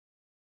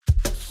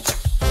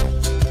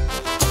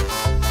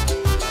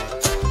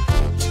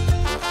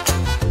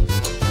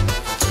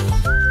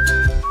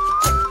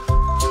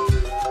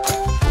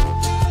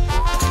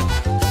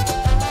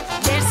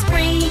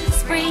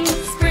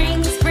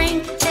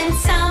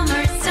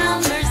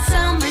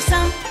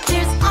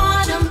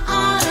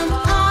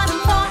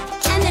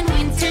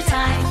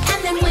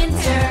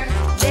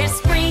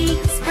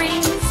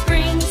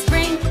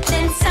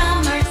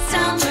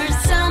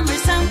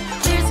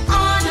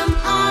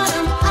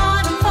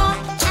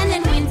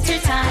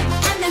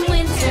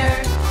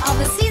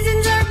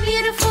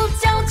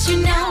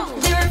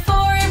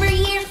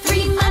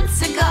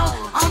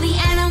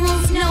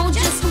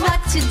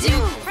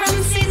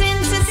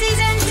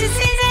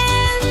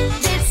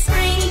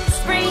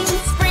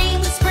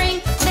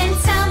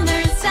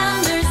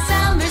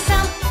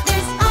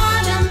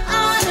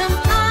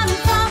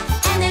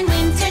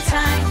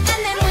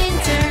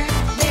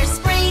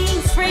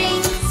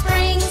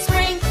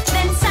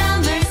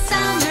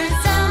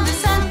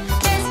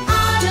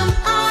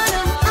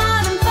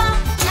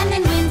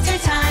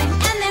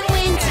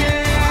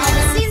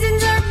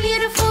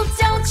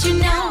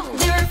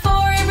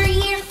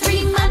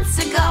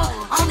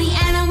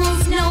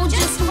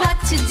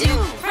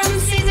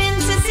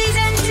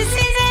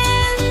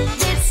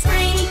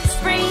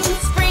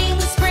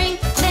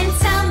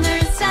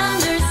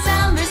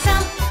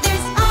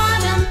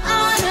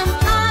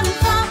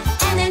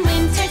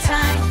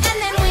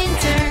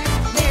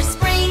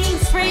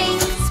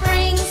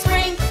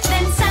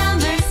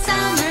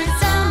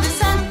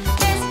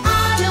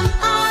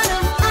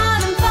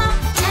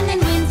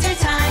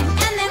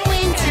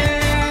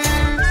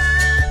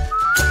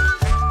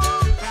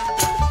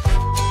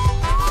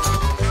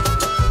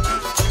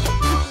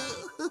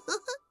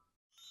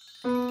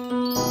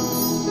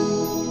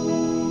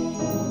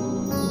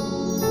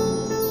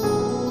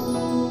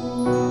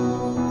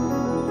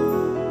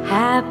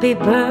Happy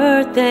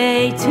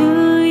birthday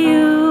to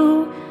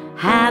you.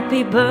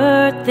 Happy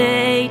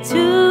birthday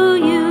to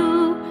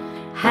you.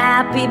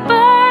 Happy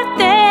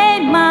birthday,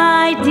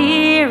 my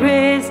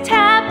dearest.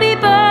 Happy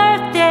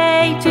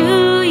birthday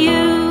to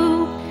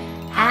you.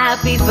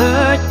 Happy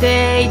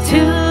birthday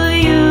to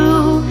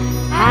you.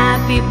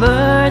 Happy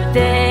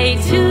birthday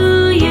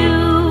to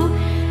you.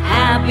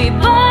 Happy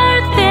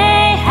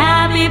birthday,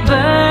 happy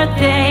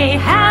birthday,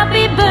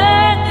 happy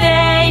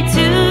birthday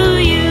to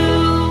you.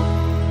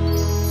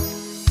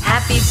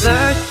 Happy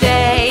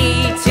birthday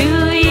to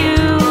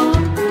you.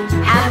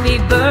 Happy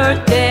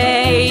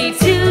birthday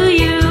to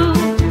you.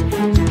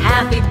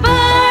 Happy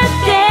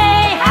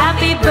birthday,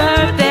 happy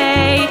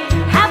birthday,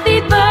 happy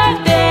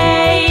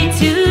birthday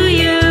to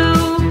you.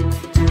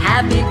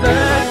 Happy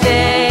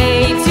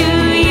birthday to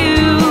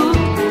you.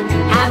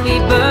 Happy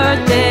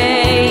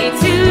birthday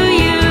to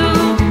you.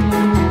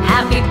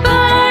 Happy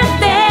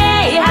birthday,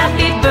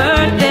 happy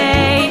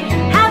birthday,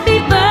 happy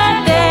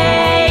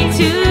birthday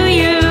to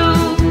you.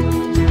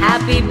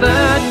 Happy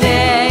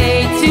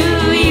birthday to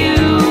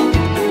you.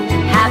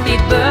 Happy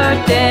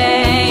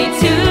birthday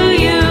to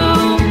you.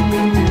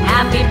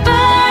 Happy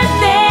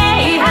birthday,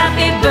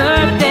 happy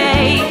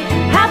birthday,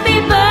 happy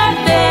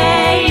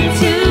birthday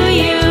to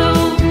you.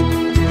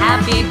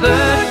 Happy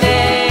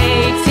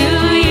birthday to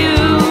you.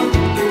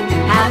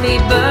 Happy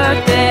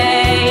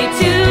birthday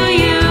to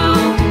you.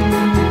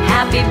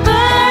 Happy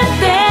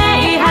birthday,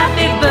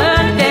 happy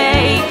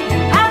birthday,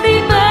 happy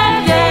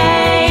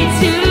birthday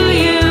to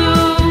you.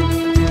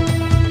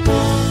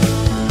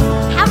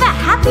 How about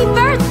happy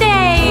birthday?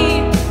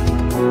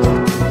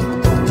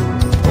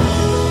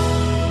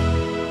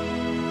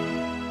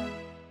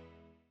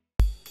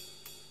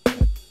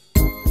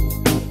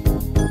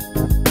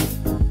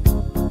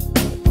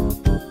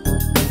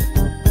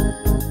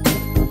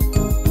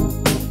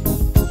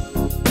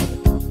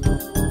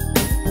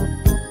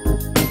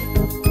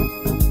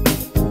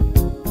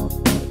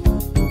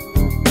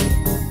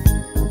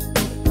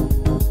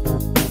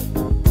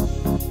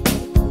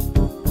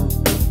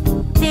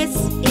 This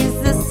is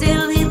the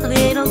silly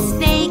little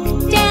snake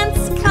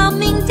dance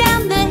coming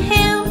down the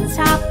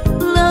hilltop,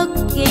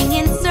 looking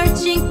and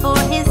searching for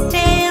his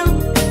tail.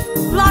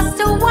 Lost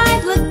a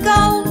while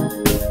ago.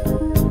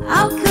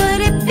 How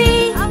could it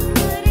be?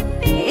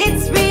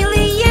 It's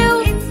really you,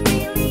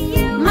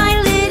 my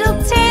little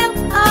tail.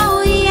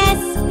 Oh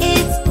yes,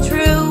 it's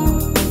true.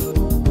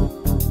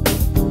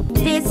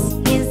 This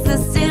is the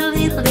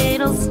silly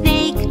little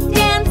snake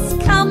dance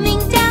coming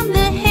down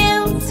the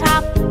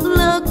hilltop,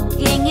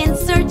 looking and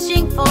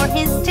searching for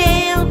his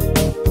tail.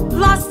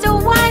 Lost a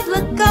while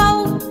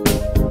ago.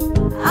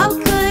 How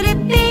could it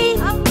be?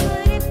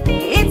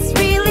 It's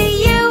really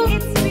you,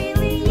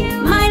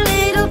 my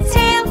little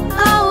tail.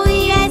 Oh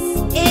yes,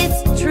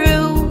 it's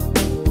true.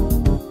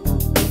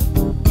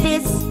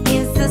 This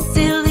is the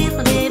silly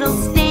little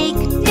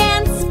snake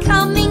dance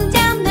coming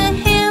down the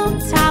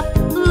hilltop,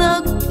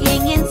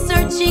 looking and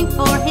searching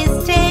for his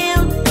tail.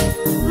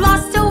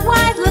 Lost a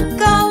while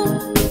ago.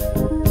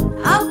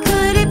 How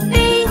could it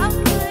be?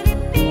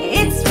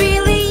 It's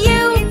really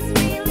you,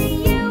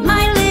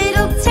 my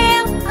little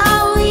tail.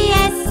 Oh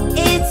yes,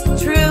 it's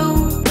true.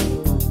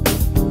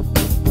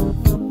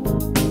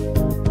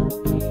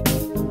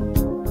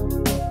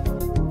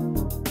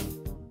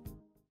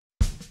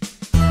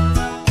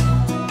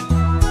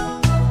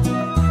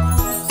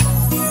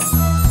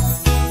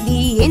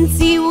 The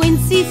incy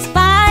wincy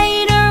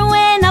spider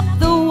went up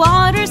the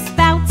water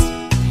spout.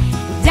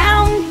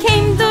 Down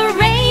came the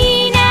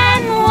rain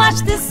and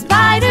washed the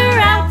spider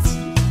out.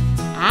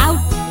 Out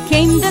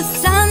came the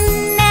sun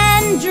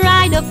and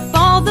dried up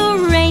all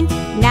the rain.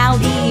 Now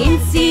the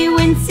incy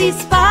wincy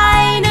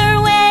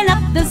spider went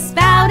up the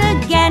spout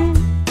again.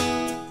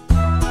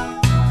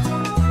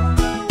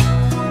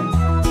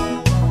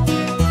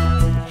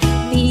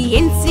 The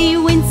incy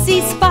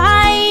wincy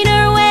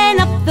spider went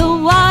up the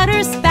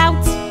water spout.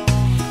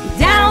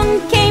 Down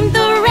came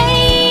the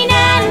rain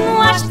and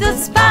washed the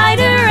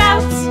spider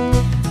out.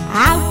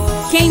 Out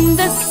came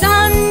the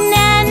sun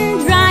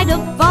and dried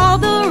up all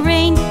the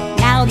rain.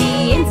 Now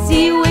the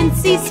incy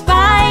wincy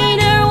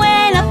spider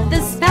went up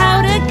the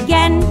spout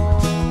again.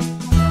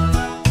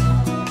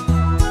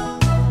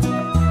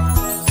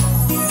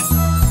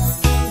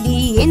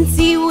 The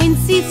incy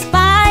wincy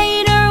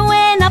spider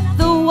went up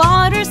the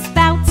water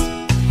spout.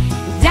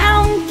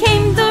 Down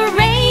came the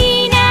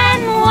rain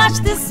and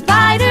washed the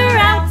spider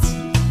out.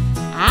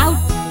 Out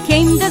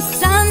came the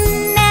sun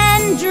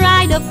and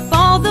dried up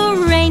all the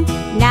rain.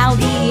 Now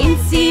the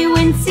incy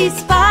wincy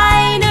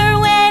spider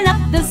went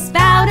up the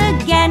spout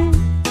again.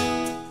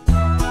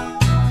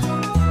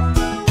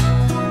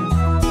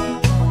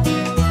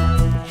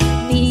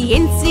 The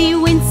incy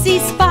wincy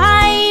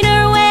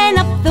spider went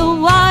up the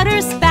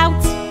water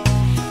spout.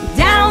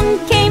 Down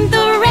came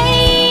the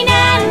rain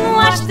and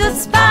washed the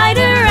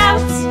spider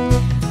out.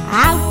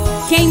 Out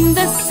came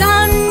the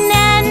sun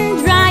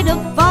and dried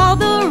up all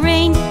the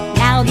rain.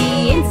 Now the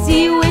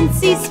incy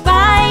wincy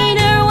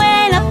spider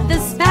went up the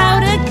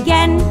spout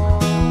again.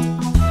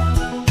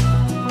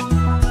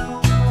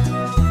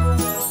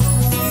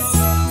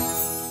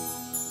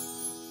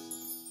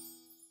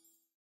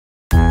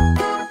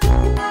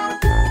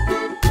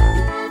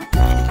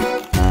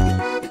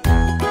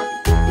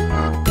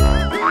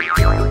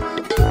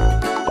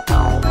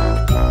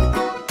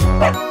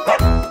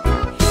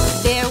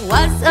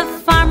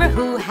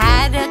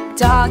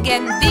 dog,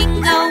 and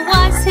Bingo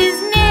was his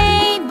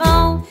name.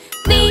 Oh,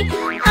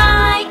 B-I-N-G-O,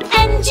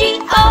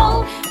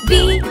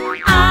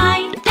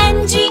 B-I-N-G-O,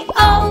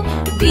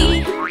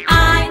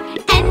 B-I-N-G-O,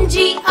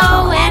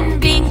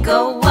 and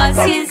Bingo was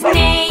his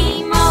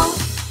name. Oh,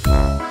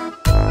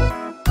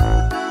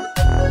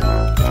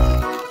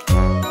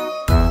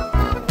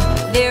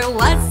 there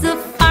was a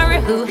farmer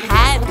who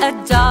had a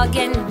dog,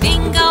 and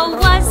Bingo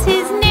was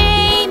his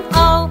name.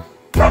 Oh,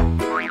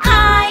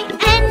 I-N-G-O,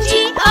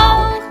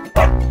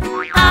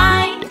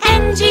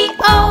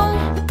 I-N-G-O,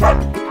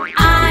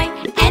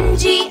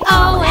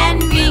 I-N-G-O, and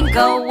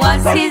Bingo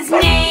was his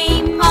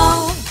name.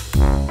 Oh,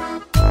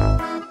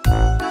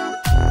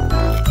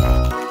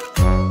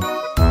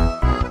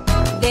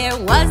 there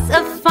was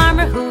a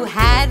farmer who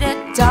had a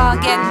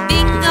dog, and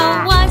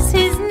Bingo was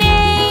his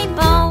name.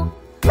 Oh,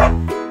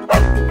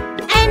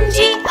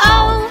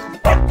 N-G-O,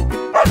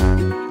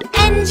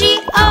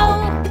 N-G-O,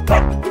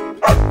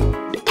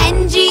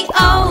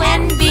 N-G-O,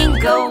 and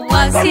Bingo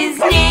was his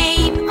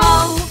name.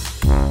 Oh,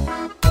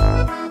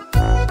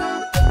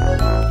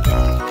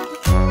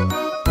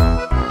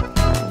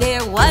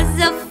 there was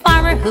a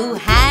farmer who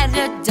had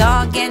a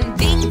dog, and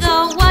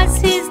Bingo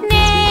was his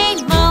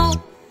name. Oh,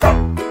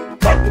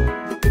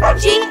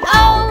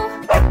 G-O,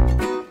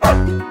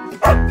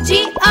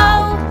 G-O,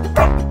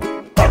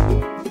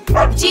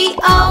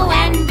 G-O,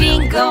 and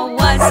Bingo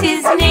was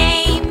his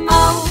name.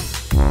 Oh,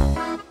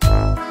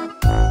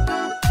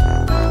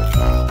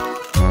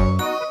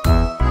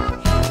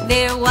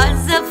 there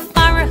was a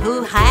farmer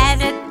who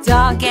had a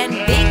dog, and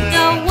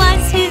Bingo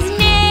was his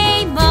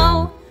name.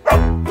 Oh,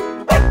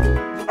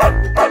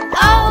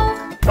 oh,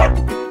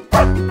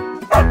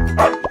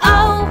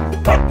 oh,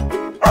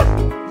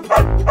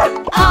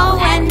 oh,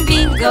 and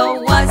Bingo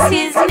was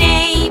his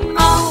name.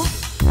 Oh,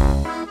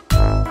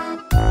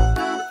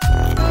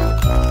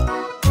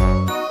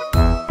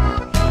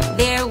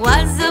 there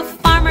was a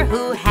farmer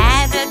who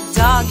had a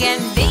dog,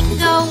 and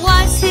Bingo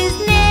was his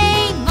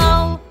name.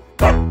 Oh,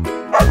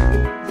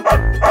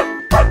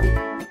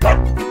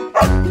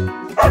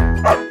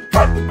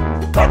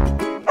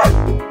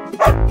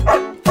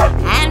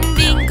 and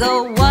Bingo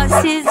was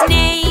his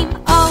name.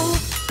 Oh,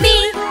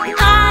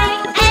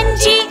 B-I-N-G-O,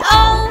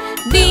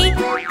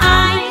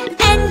 B-I-N-G-O,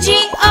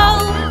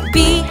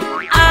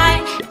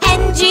 B-I-N-G-O,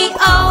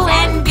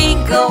 and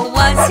Bingo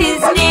was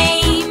his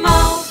name.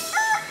 Oh,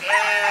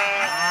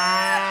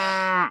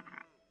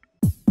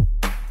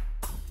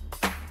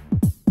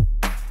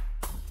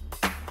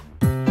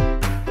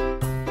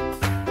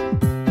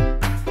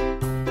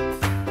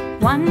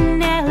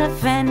 one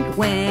elephant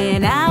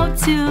went out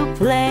to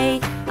play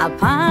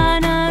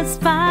upon a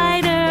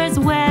spider's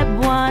web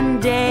one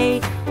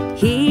day.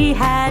 He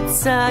had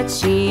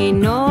such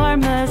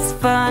enormous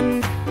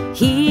fun.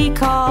 He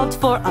called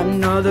for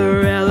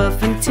another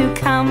elephant to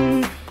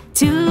come.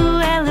 Two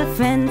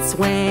elephants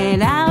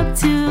went out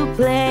to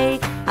play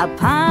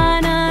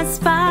upon a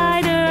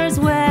spider's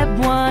web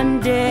one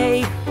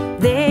day.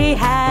 They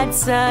had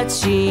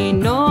such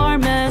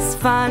enormous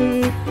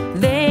fun.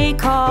 They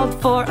called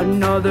for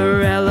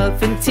another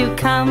elephant to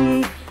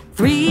come.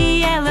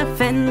 Three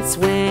elephants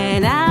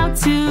went out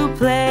to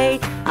play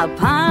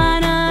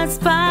upon a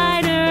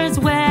spider's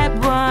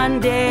web one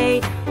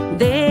day.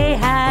 They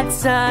had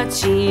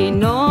such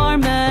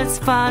enormous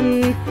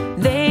fun.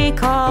 They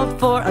called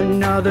for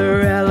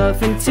another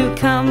elephant to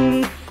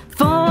come.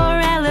 Four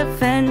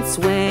elephants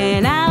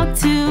went out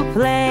to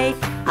play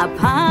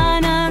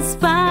upon a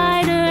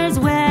spider's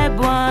web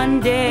one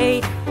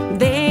day.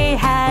 They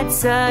had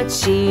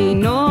such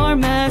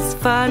enormous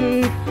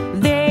fun.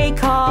 They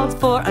called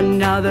for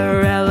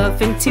another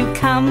elephant to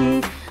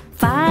come.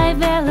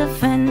 Five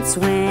elephants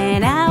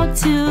went out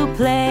to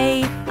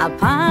play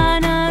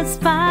upon a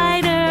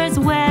spider's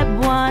web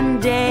one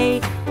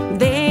day.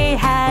 They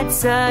had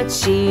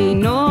such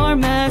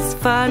enormous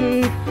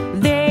fun.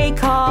 They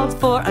called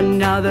for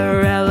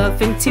another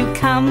elephant to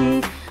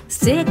come.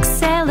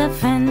 Six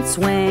elephants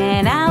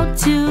went out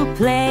to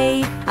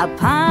play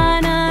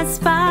upon a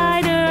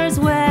spider's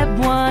web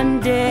one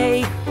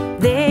day.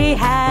 They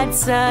had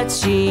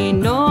such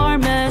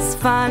enormous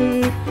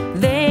fun.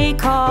 They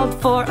called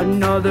for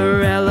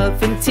another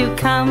elephant to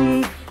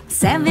come.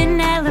 Seven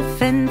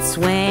elephants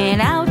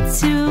went out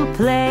to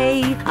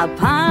play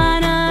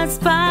upon a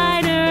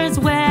spider's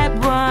web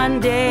one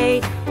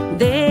day.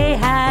 They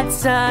had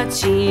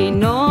such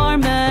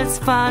enormous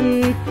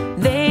fun.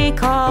 They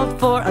called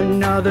for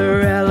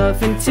another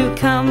elephant to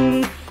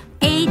come.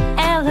 Eight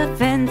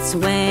elephants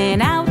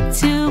went out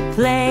to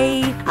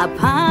play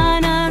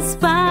upon a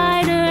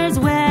spider's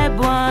web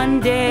one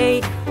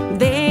day.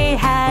 They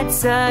had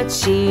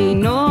such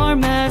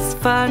enormous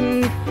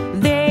fun.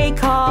 They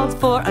called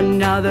for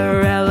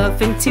another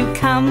elephant to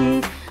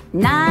come.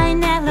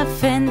 Nine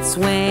elephants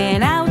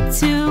went out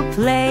to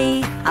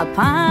play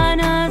upon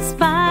a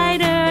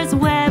spider's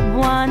web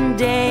one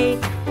day.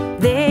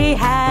 They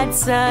had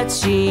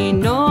such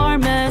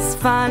enormous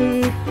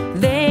fun.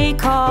 They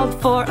called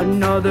for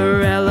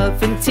another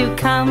elephant to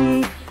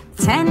come.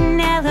 10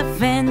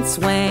 elephants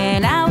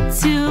went out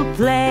to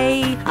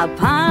play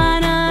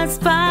upon a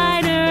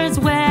spider's spider's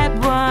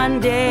web one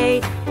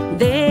day.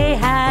 They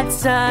had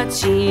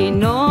such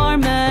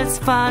enormous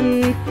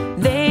fun.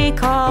 They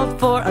called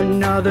for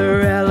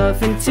another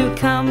elephant to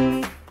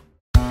come.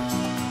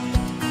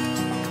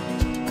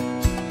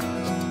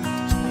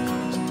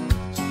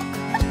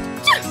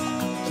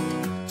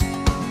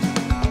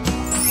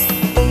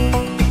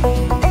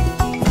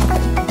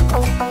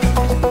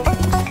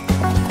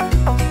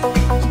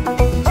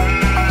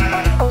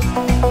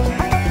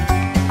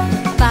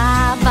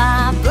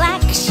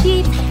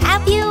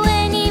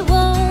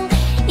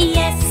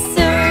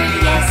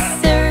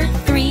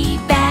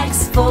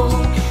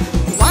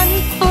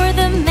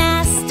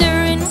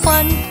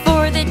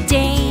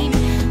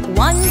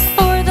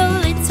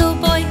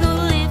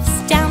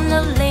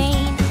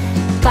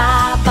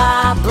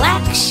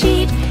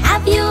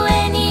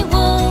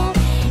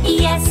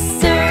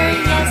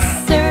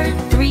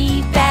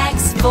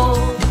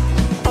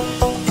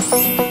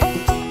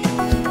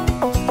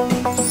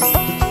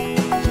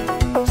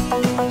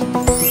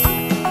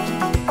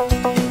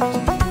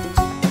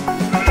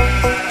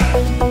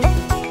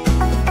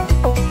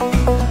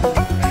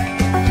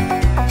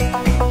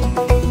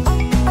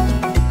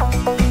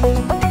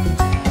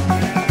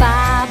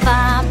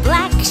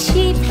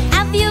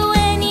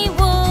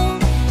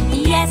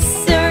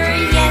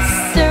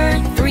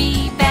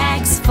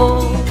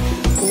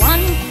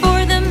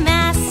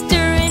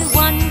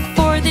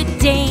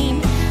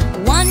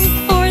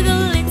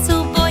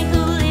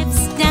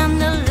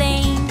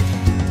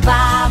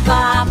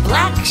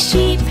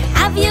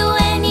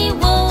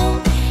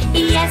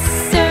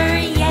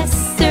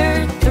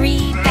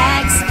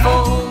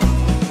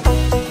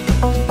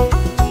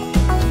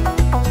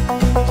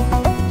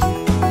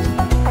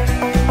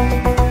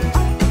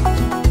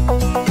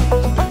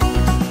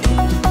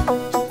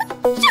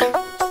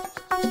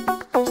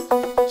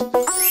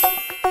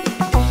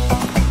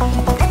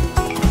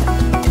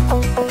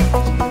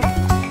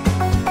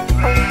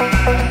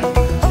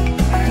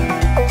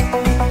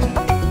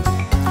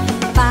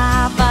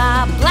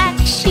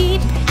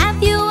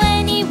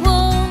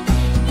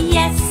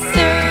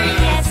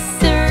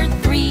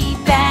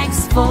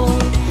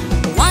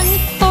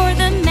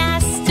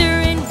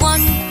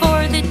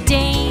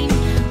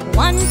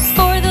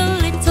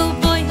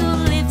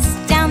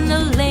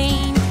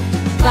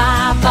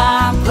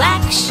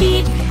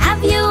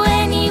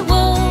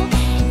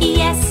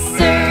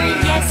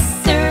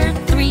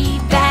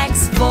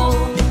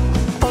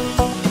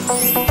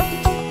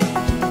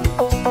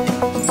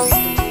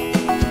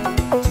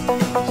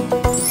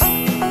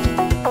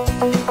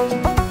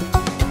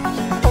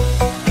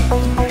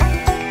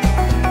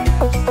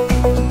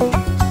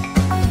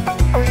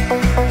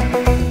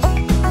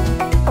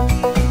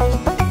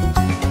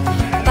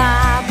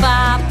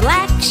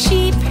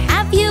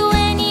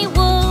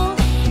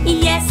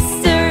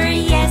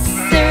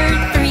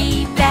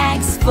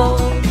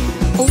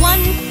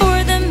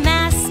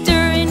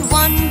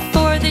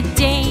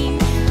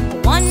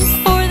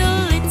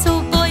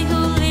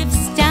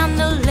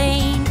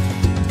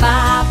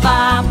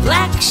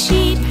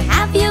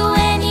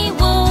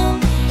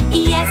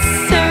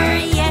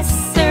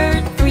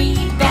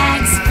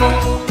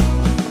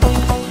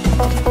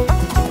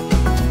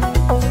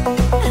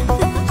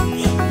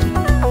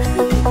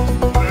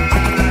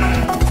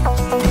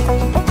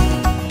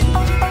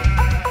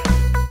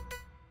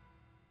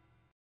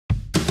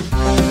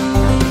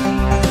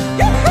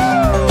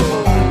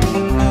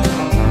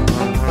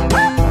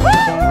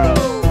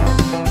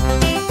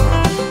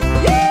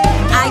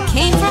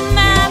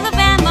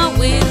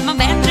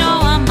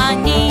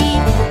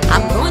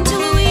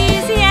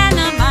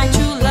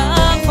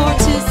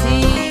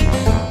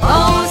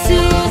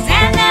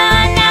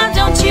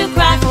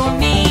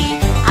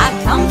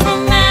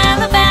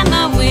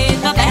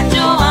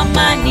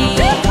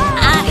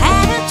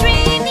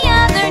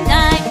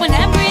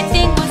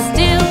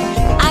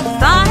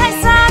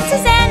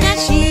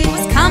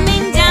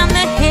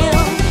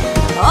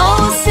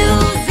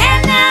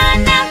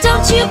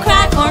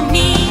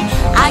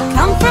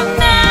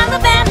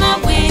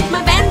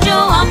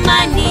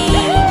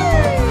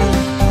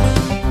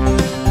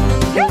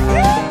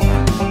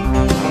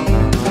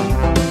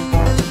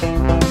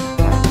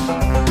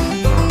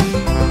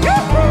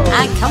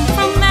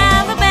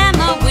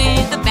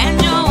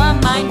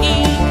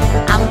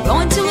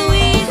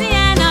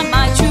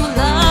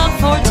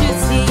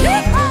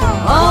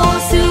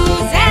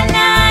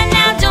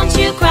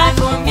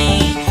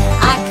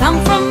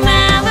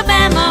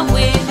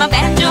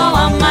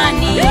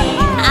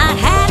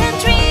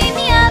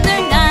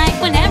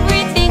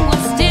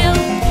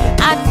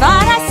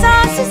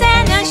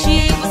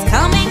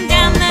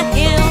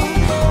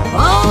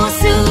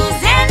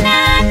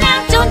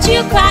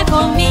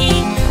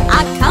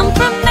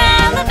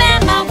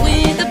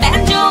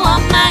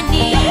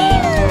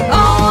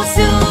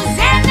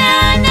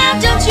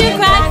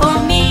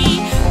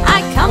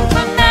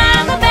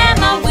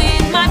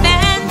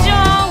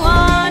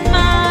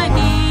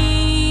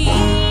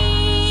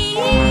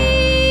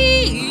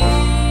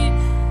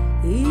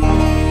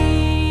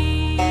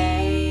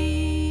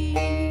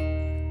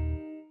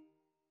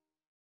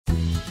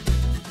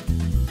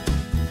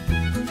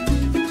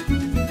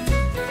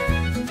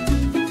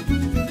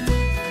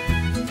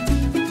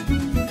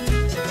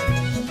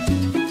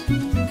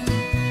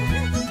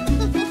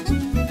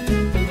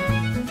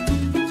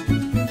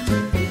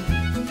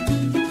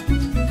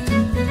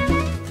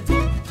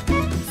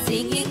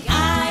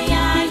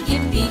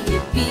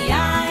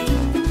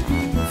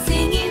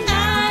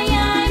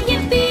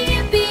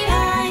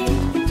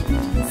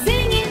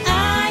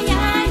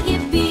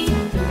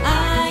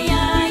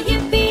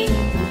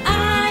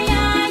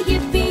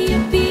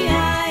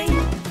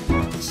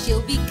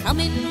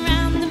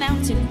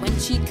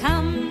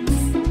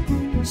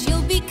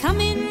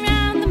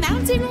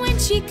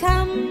 she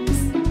comes.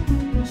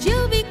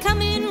 She'll be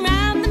coming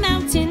round the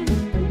mountain,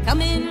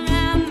 coming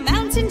round the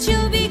mountain.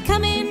 She'll be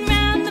coming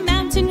round the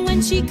mountain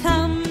when she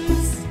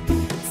comes.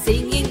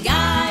 Singing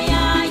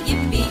 "Aye,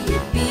 yippee,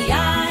 yippee,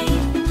 aye."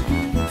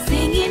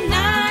 Singing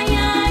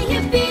 "Aye,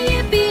 yippee,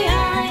 yippee,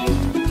 aye."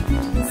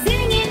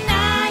 Singing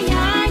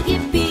 "Aye,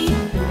 yippee,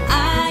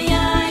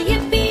 aye,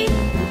 yippee,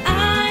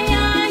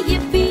 aye,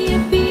 yippee,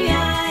 yippee,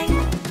 aye."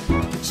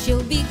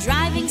 She'll be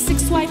driving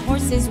 6 white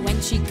horses when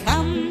she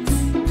comes.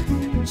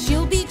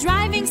 She'll be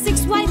driving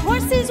 6 white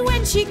horses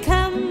when she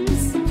comes.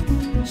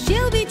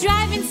 She'll be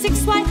driving 6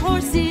 white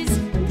horses,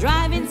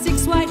 driving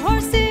 6 white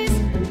horses,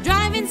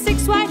 driving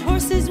 6 white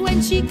horses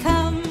when she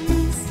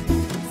comes.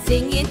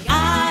 Singing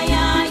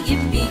 "Aye,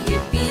 yippee,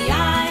 yippee,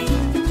 aye."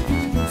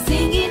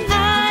 Singing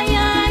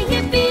 "Aye,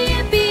 yippee,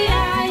 yippee,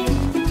 aye."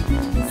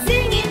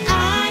 Singing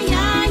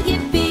 "Aye,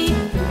 yippee,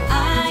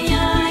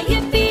 aye,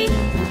 yippee,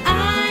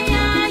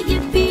 aye,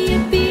 yippee,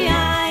 yippee,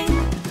 aye."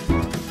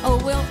 Oh,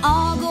 we'll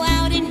all go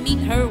out and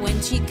meet her when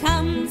she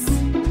comes.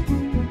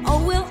 Oh,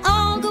 we'll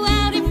all go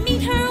out and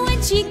meet her when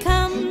she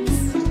comes.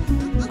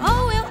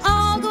 Oh, we'll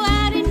all go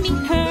out and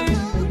meet her,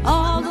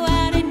 all go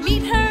out and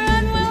meet her,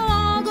 and we'll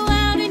all go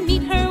out and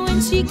meet her when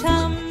she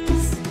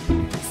comes.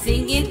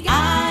 Singing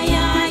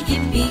 "Aye,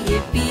 yippee,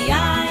 yippee,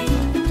 aye."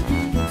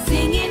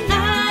 Singing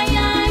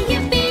 "Aye,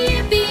 yippee,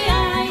 yippee,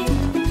 aye."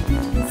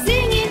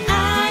 Singing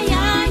 "Aye,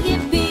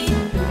 yippee,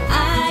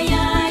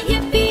 aye,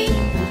 yippee,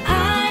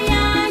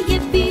 aye,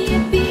 yippee,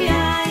 yippee,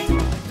 aye."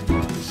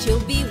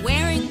 She'll be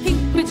wearing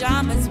pink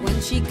pajamas when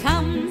she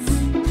comes.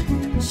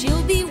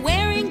 She'll be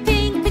wearing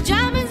pink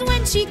pajamas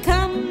when she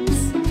comes.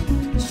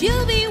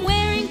 She'll be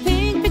wearing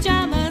pink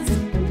pajamas,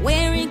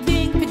 wearing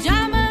pink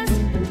pajamas,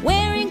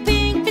 wearing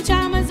pink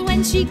pajamas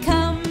when she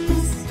comes.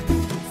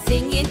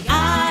 Singing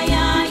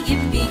 "Aye,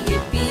 yippee,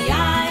 yippee,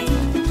 aye."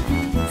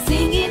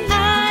 Singing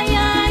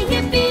 "Aye,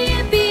 yippee,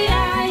 yippee,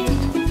 aye."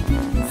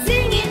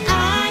 Singing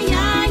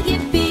 "Aye,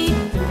 yippee,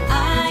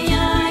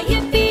 aye,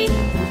 yippee,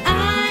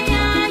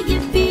 aye,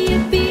 yippee,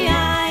 yippee,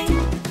 aye."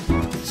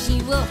 She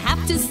will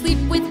have to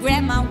sleep with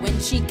Grandma when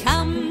she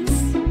comes.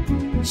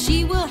 She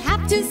will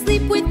have to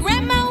sleep with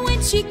Grandma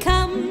when she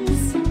comes.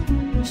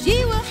 She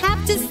will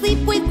have to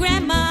sleep with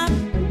Grandma,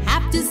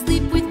 have to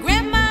sleep with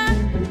Grandma,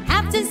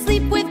 have to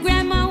sleep with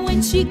Grandma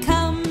when she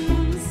comes.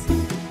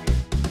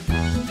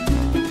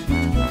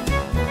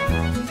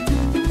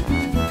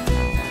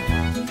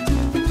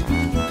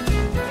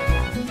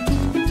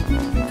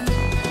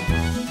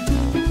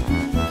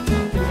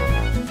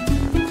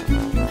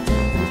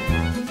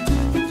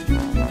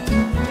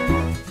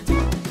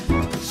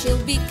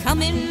 She'll be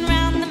coming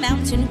round the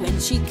mountain when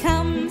she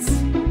comes.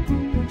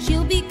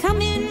 She'll be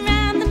coming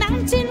round the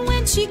mountain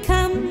when she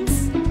comes.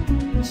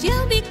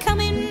 She'll be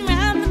coming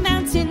round the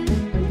mountain,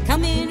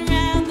 coming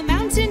round the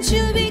mountain.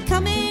 She'll be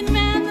coming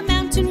round the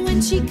mountain when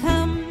she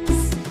comes.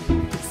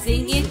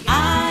 Singing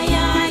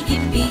 "Aye,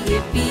 yippee,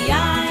 yippee,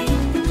 aye."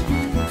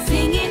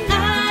 Singing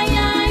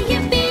 "Aye,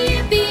 yippee,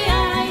 yippee,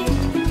 aye."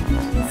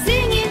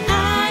 Singing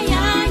 "Aye,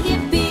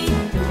 yippee,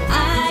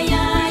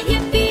 aye,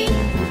 yippee,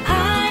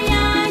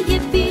 aye,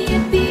 yippee,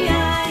 yippee,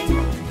 aye."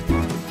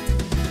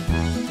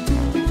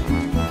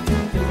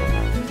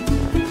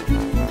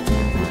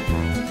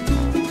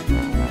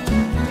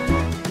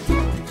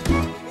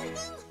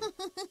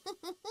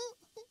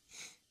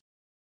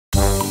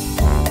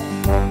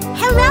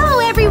 Hello,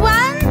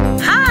 everyone!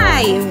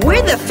 Hi,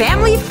 we're the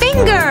Family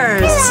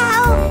Fingers!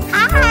 Hello!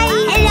 Hi!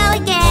 Hello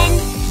again!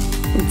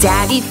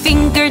 Daddy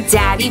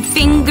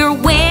Finger,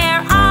 where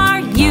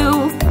are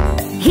you?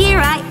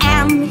 Here I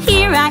am,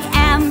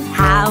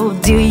 how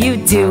do you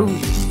do?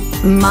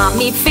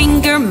 Mommy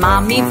Finger,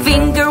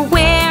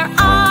 where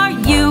are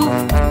you?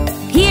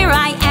 Here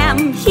I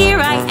am,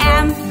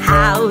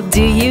 how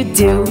do you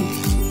do?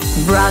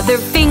 Brother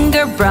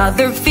Finger,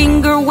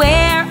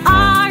 where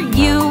are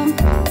you?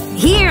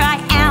 Here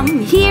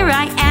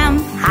I am,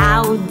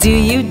 how do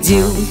you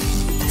do?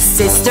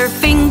 Sister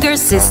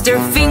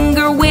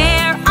Finger,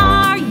 where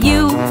are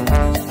you?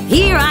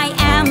 Here I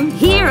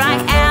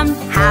am,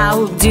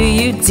 how do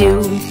you do?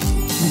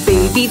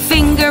 Baby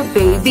Finger,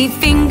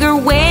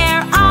 where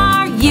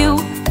are you?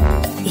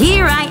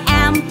 Here I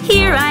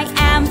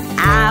am,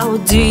 how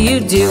do you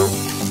do?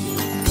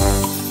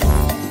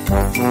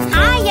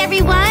 Hi,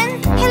 everyone!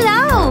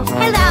 Hello!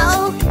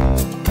 Hello!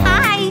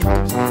 Hi!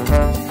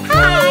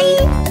 Hi!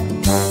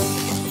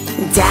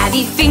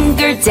 Daddy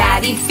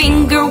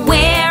Finger,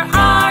 where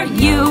are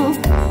you?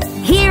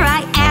 Here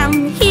I am,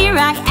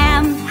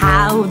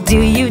 how do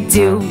you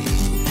do?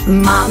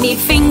 Mommy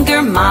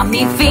Finger,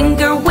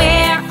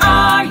 where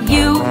are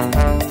you?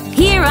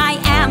 Here I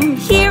am,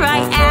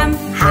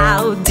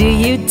 how do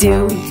you do?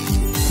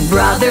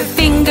 Brother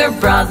Finger,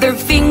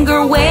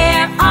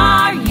 where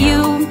are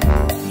you?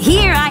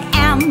 Here I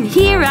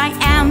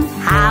am,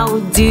 how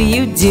do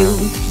you do?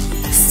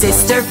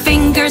 Sister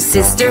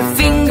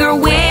Finger,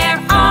 where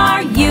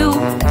are you?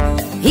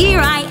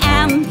 Here I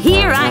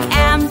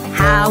am,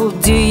 how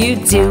do you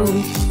do?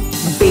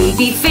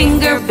 Baby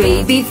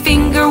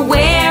Finger,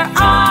 where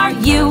are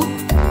you?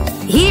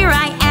 Here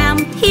I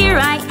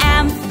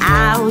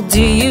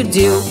do you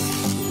do?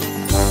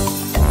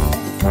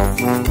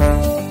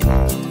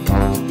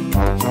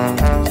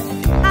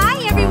 Hi,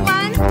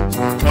 everyone.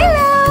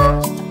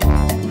 Hello.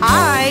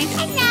 Hi.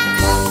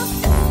 Hello.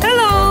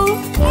 Hello.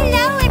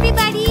 Hello,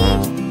 everybody.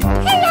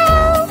 Hello.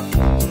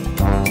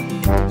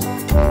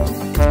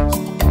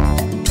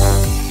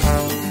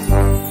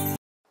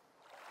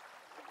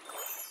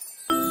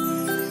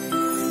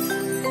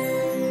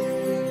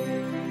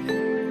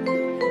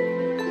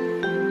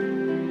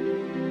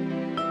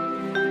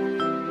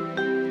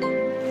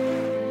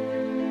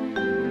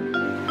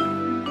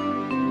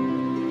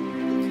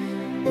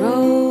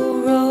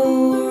 Row,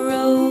 row,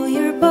 row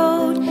your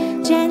boat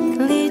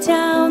gently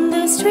down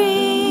the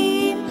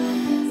stream.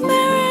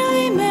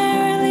 Merrily,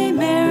 merrily,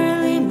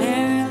 merrily,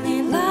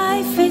 merrily,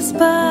 life is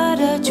but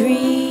a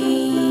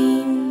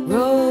dream.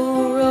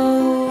 Row,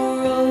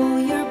 row, row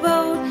your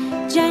boat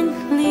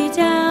gently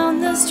down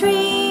the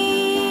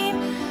stream.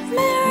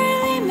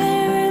 Merrily,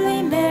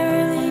 merrily,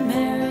 merrily,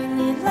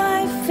 merrily,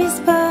 life is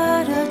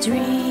but a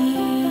dream.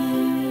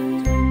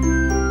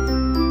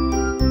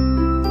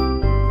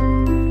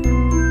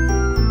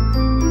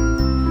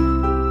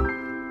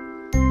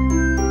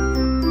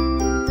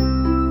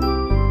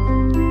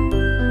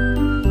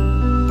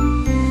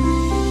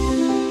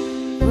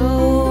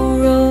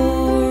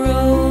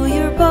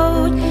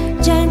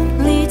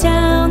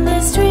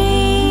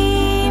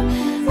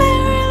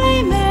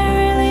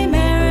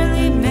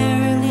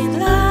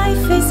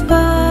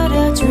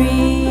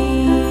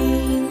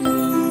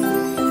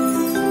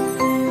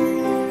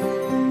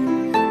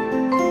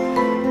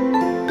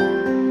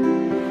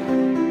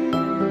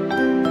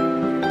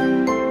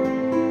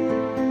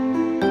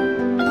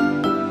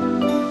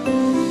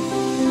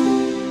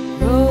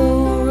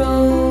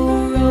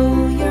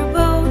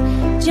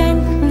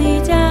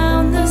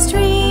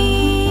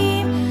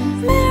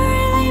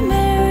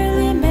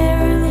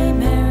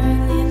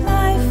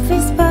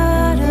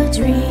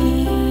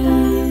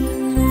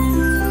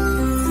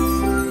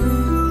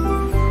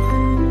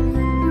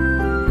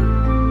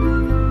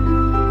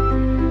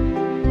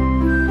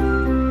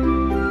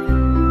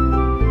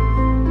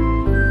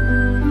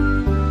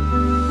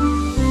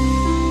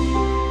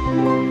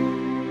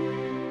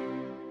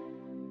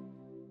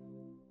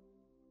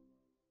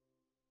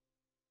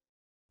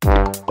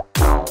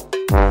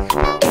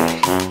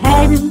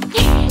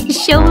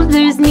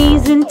 Shoulders,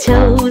 knees and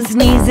toes,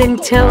 knees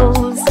and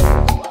toes.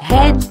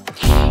 Head,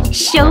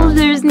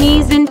 shoulders,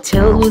 knees and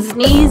toes,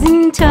 knees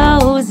and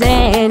toes.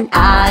 And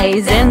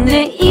eyes and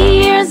the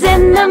ears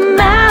and the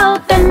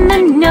mouth and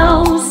the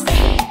nose.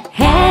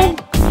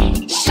 Head,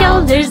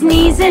 shoulders,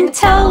 knees and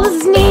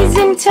toes, knees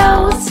and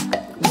toes.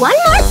 One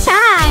more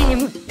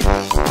time.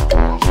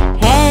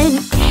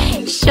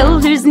 Head,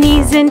 shoulders,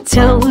 knees and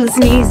toes,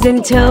 knees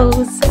and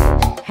toes.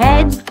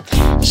 Head,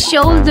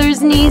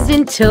 shoulders, knees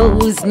and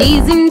toes,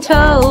 knees and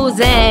toes.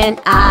 And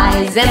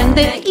eyes and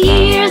the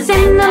ears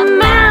and the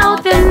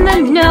mouth and the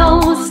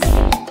nose.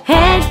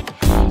 Head,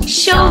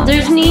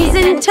 shoulders, knees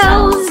and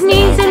toes,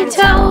 knees and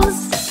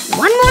toes.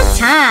 One more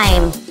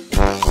time.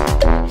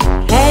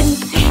 Head,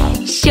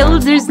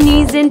 shoulders,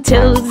 knees and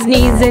toes,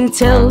 knees and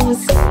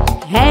toes.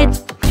 Head,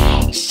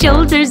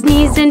 shoulders,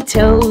 knees and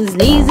toes,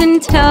 knees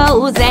and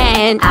toes.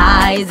 And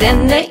eyes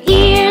and the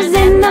ears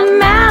and the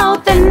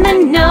mouth and the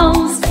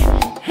nose.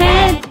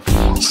 Head,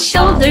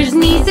 shoulders,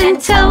 knees and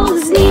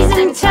toes, knees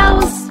and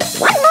toes.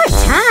 One more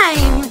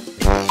time.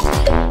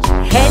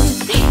 Head,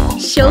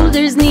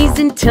 shoulders, knees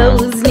and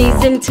toes,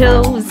 knees and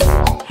toes.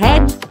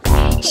 Head,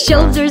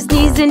 shoulders,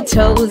 knees and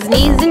toes,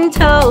 knees and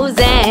toes.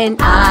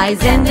 And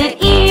eyes and the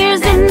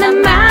ears and the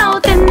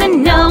mouth and the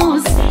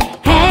nose.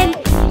 Head,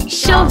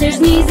 shoulders,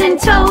 knees and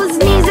toes,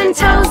 knees and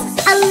toes.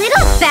 A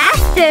little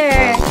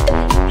faster.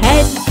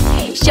 Head,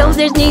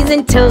 shoulders, knees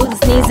and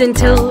toes, knees and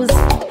toes.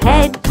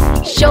 Head,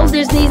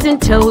 shoulders, knees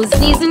and toes,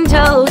 knees and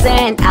toes.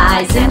 And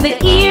eyes and the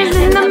ears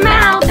and the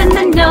mouth and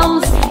the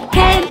nose.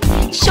 Head,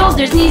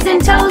 shoulders, knees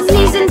and toes,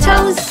 knees and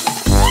toes.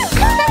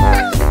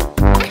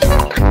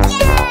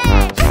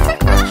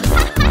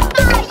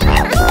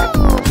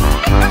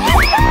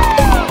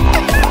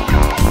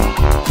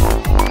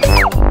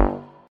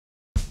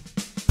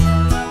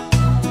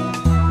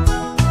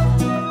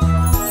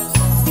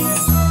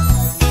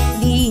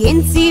 The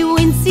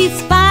incy-wincy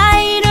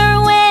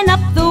spider went up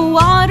the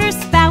water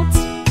spout.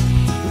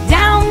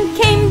 Down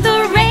came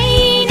the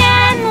rain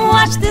and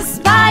washed the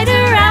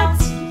spider out.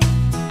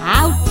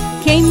 Out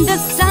came the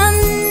sun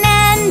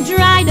and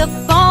dried up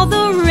all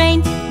the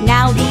rain.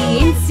 Now the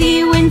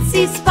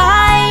incy-wincy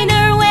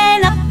spider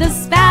went up the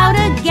spout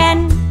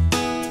again.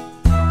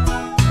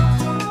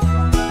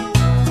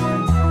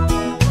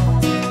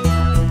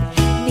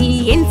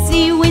 The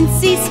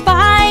incy-wincy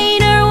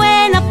spider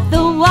went up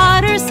the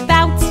water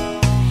spout.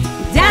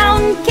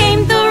 Down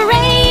came the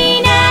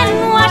rain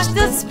and washed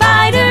the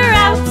spider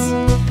out.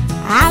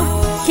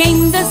 Out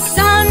came the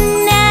sun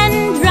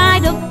and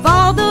dried up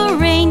all the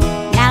rain.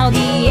 Now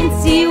the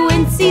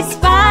incy-wincy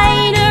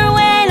spider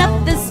went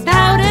up the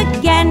spout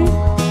again.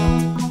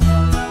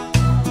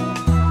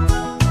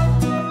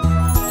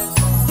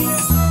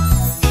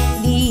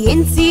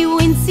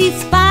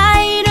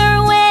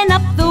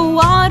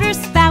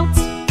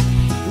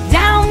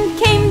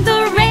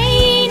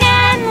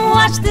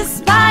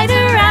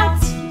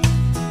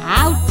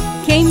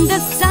 came the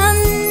sun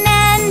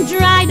and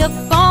dried up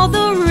all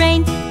the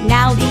rain.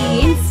 Now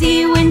the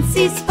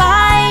incy-wincy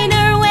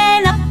spider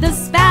went up the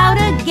spout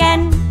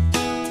again.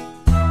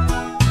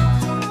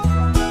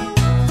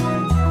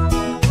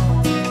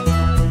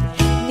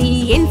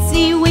 The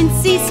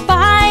incy-wincy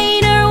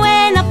spider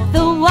went up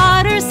the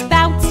water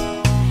spout.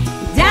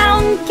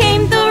 Down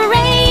came the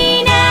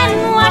rain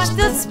and washed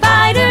the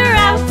spider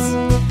out.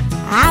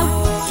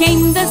 Out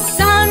came the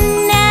sun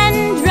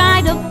and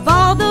dried up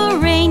all the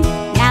rain.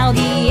 Now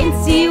the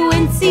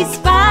incy-wincy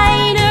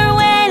spider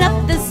went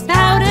up the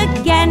spout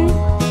again.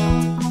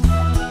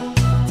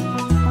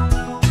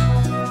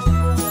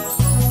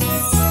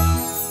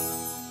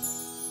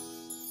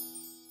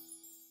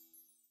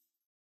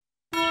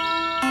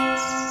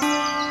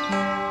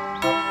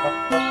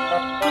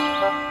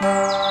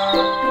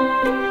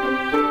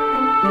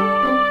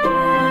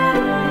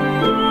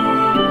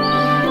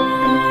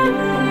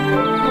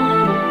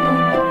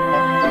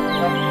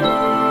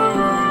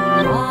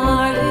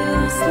 Are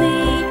you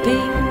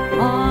sleeping?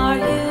 Are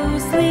you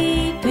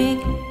sleeping?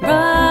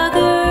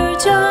 Brother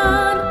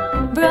John,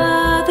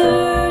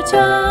 Brother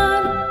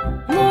John.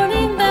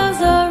 Morning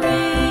bells are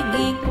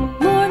ringing,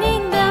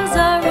 morning bells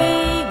are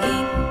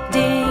ringing.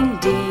 Ding,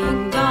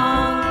 ding,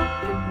 dong,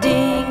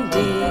 ding,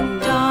 ding,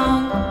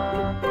 dong.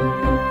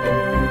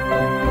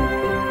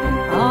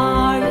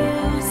 Are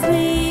you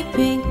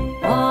sleeping?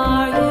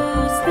 Are you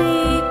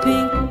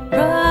sleeping?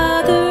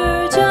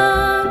 Brother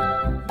John,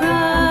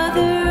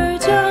 Brother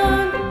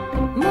John.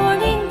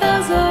 Morning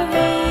bells are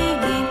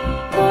ringing,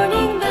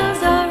 morning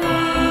bells are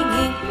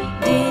ringing.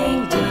 Ding,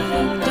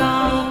 ding,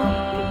 dong,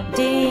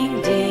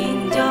 ding,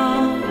 ding,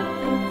 dong.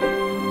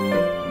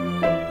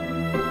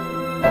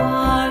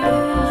 Are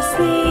you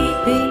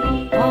sleeping?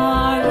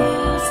 Are you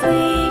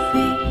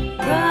sleeping?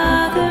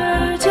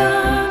 Brother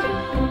John,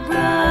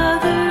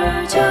 Brother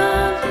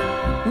John.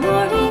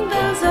 Morning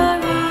bells are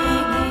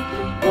ringing,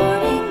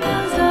 morning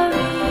bells are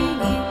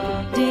ringing.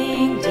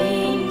 Ding,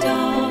 ding,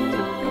 dong,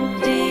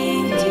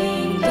 ding,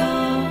 ding,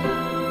 dong.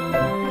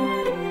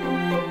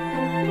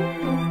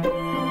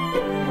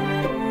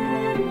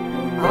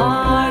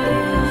 Are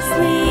you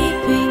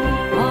sleeping?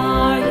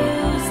 Are you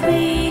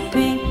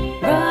sleeping?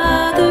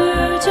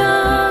 Brother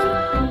John,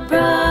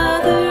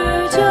 Brother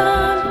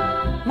John.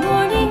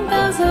 Morning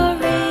bells are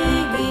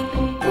ringing,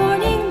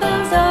 morning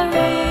bells are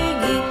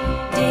ringing.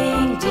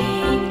 Ding,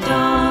 ding,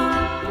 dong,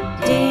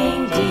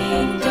 ding,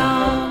 ding,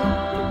 dong.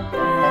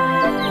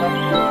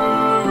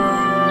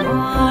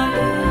 Are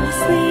you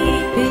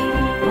sleeping?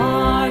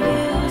 Are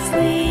you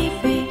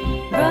sleeping?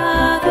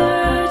 Brother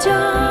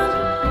John,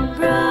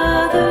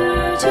 Brother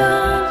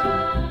John.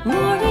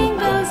 Morning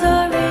bells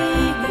are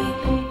ringing,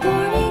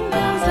 morning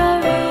bells are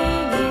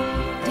ringing.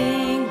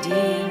 Ding,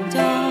 ding,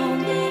 dong,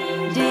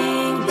 ding,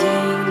 ding,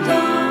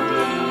 dong,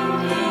 ding,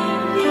 ding,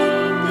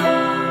 ding,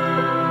 dong.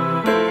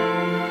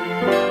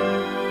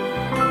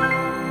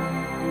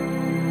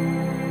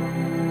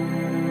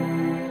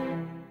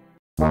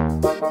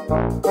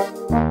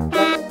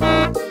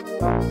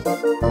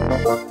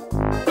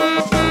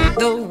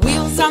 The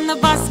wheels on the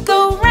bus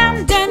go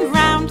round and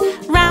round,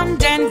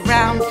 round and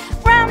round,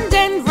 round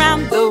and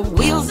round. The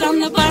wheels on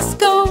the bus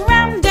go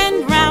round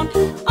and round,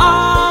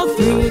 all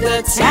through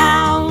the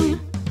town.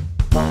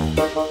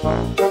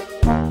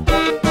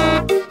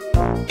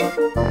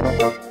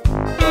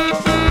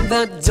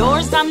 The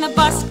doors on the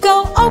bus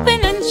go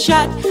open and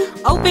shut,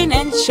 open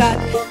and shut,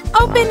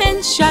 open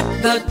and shut.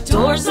 The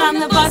doors on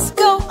the bus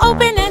go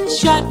open and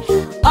shut,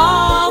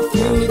 all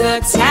through the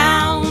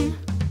town.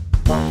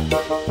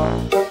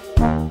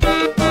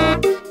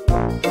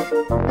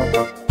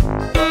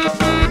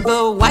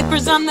 The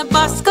wipers on the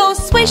bus go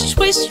swish,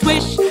 swish,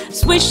 swish,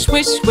 swish,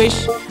 swish,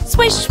 swish,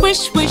 swish, swish,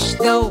 swish.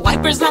 The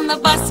wipers on the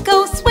bus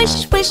go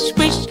swish, swish,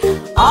 swish,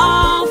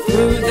 all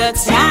through the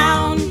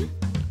town.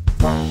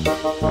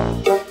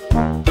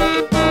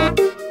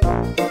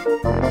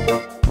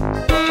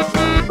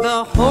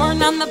 The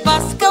horn on the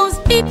bus goes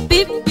beep,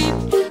 beep, beep,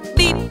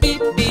 beep,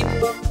 beep, beep,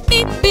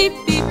 beep, beep,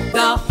 beep.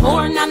 The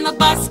horn on the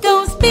bus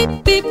goes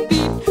beep, beep,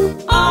 beep,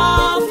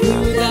 all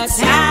through the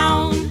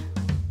town.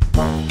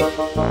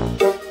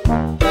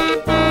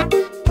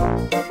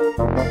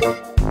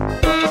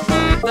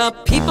 The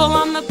people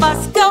on the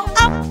bus go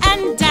up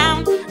and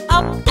down,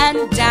 up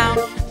and down,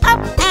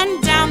 up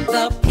and down.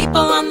 The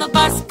people on the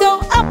bus go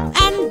up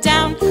and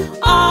down,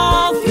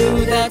 all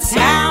through the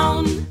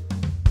town.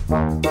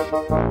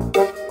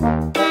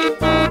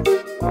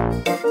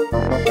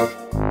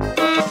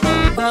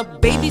 The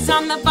babies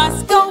on the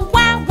bus go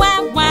wah,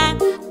 wah, wah,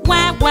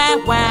 wah, wah,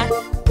 wah,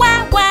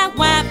 wah, wah,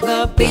 wah.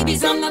 The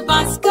babies on the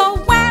bus go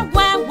wah,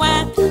 wah,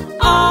 wah,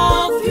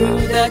 all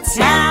through the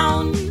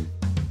town.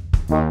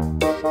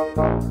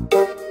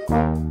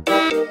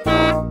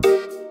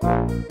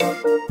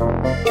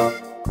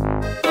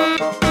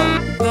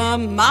 The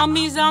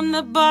mommies on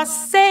the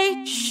bus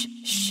say shh,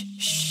 shh,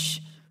 shh,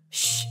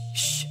 shh,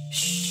 shh,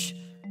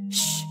 shh, shh,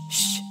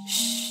 shh,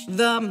 shh.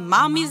 The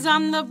mommies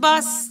on the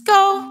bus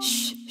go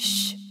shh.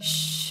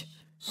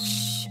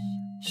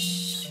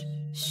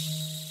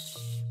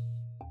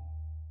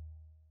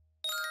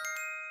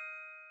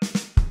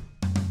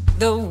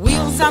 The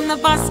wheels on the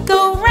bus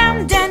go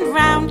round and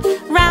round,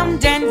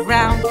 round and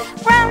round,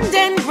 round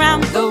and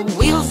round. The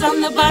wheels on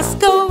the bus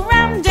go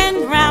round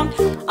and round,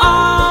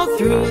 all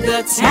through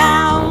the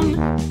town,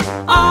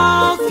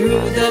 all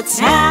through the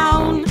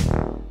town.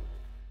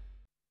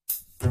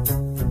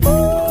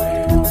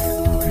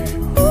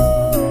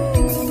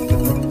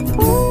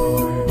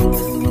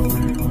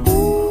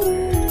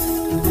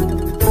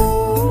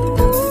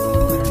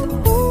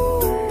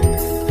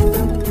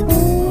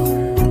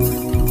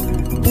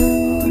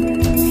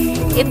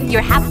 If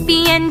you're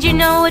happy and you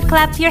know it,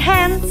 clap your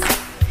hands.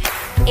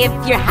 If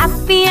you're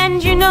happy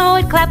and you know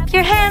it, clap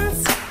your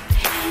hands.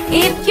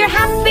 If you're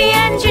happy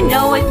and you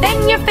know it,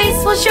 then your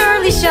face will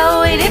surely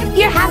show it. If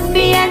you're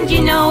happy and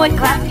you know it,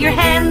 clap your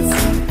hands.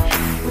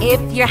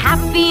 If you're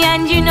happy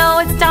and you know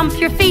it, stomp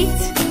your feet.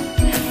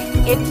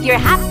 If you're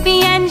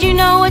happy and you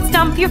know it,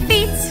 stomp your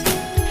feet.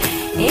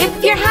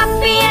 If you're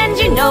happy and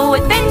you know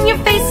it, then your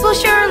face will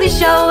surely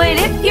show it.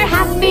 If you're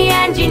happy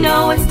and you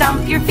know it,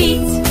 stomp your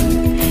feet.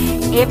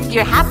 If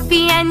you're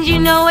happy and you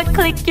know it,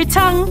 click your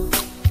tongue.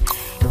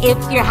 If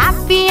you're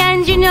happy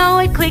and you know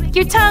it, click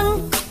your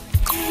tongue.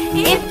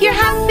 If you're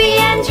happy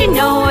and you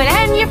know it,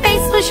 and your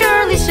face will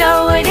surely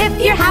show it. If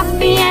you're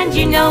happy and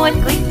you know it,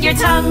 click your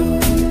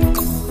tongue.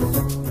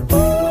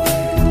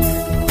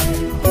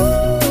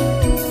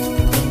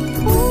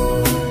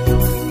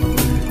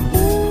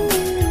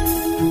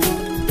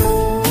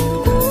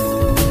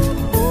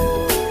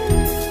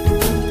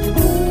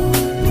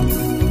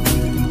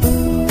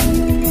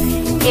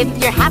 If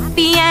you're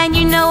happy and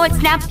you know it,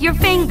 snap your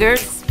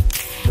fingers.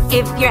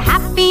 If you're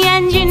happy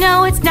and you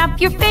know it, snap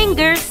your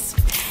fingers.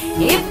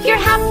 If you're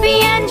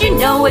happy and you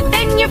know it,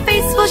 then your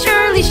face will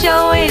surely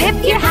show it.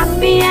 If you're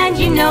happy and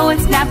you know it,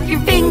 snap your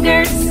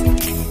fingers.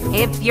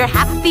 If you're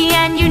happy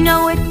and you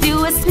know it,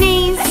 do a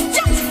sneeze.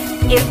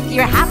 If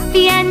you're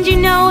happy and you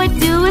know it,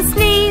 do a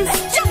sneeze.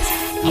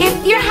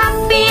 If you're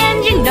happy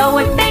and you know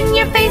it, then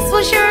your face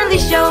will surely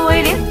show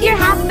it. If you're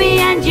happy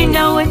and you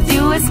know it,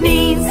 do a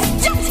sneeze.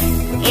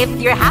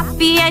 If you're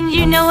happy and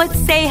you know it,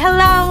 say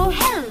hello.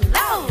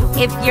 Hello.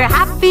 If you're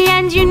happy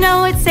and you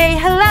know it, say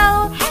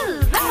hello.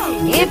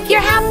 Hello. If you're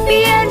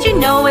happy and you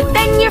know it,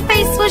 then your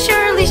face will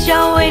surely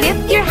show it.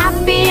 If you're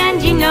happy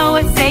and you know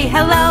it, say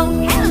hello.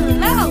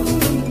 Hello.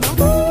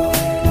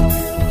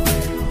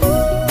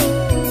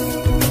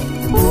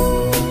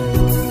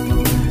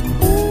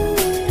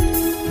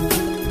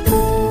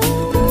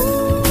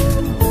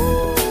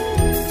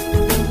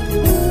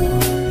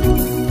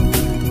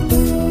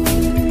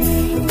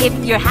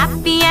 If you're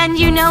happy and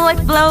you know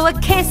it, blow a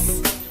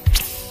kiss.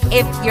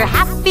 If you're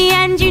happy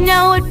and you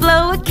know it,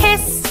 blow a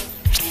kiss.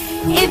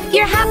 If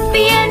you're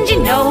happy and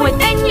you know it,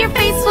 then your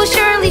face will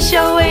surely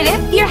show it.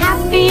 If you're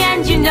happy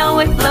and you know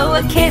it, blow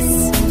a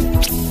kiss.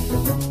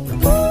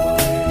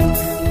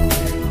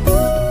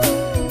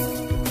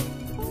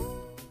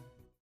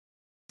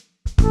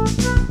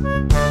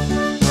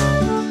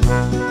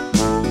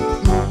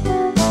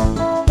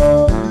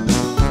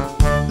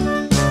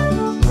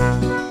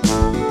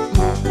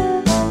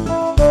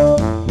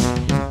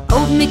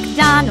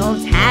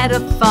 MacDonald had a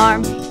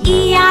farm,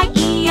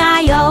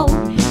 E-I-E-I-O.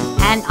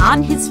 And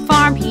on his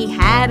farm he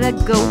had a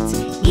goat,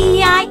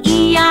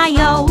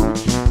 E-I-E-I-O.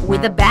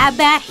 With a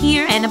baa-baa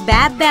here and a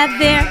baa-baa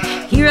there,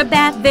 here a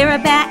bat, there a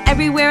bat,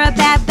 everywhere a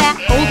baa-baa.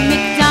 Old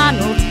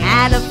MacDonald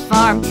had a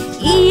farm,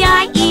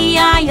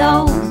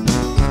 E-I-E-I-O.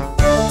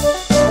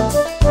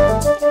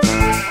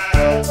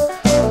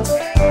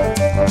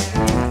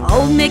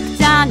 Old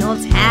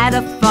MacDonald had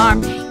a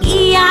farm,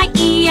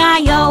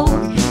 E-I-E-I-O.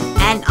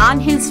 And on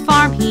his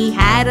farm he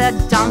had a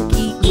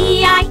donkey,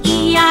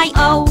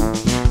 E-I-E-I-O.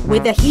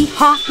 With a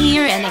hee-haw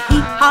here and a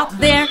hee-haw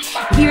there,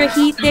 here a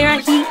hee, there a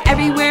hee,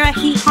 everywhere a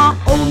hee-haw.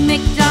 Old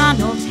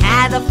MacDonald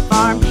had a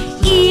farm,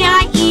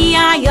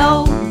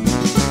 E-I-E-I-O.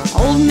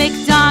 Old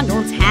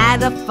MacDonald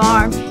had a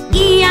farm,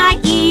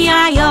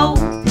 E-I-E-I-O.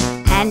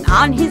 And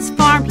on his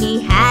farm he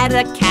had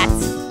a cat,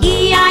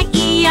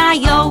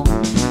 E-I-E-I-O.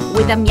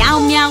 With a meow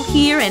meow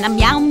here and a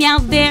meow meow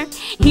there,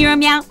 here a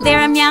meow,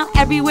 there a meow,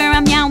 everywhere a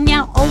meow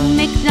meow. Old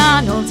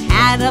MacDonald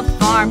had a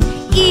farm,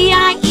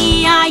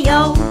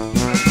 E-I-E-I-O.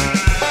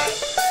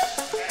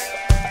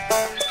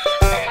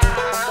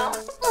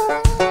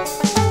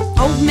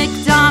 Old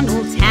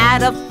MacDonald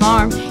had a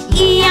farm,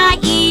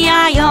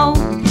 E-I-E-I-O.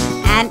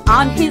 And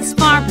on his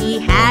farm he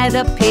had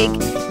a pig,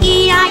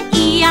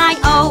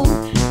 E-I-E-I-O.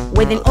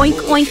 With an oink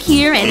oink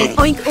here and an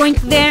oink oink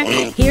there,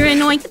 here an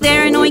oink,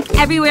 there an oink,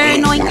 everywhere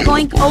an oink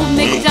oink. Old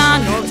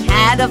MacDonald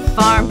had a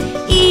farm,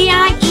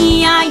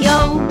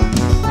 E-I-E-I-O.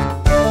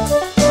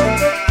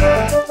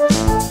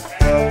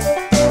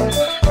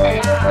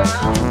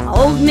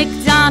 Old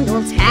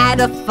MacDonald had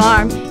a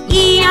farm,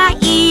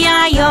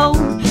 E-I-E-I-O.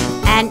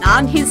 And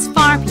on his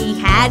farm he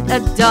had a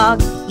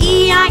dog,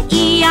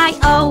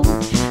 E-I-E-I-O.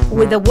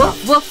 With a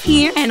woof woof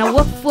here and a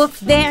woof woof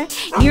there,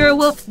 here a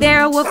woof,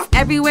 there a woof,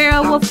 everywhere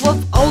a woof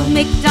woof. Old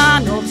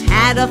MacDonald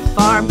had a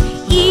farm,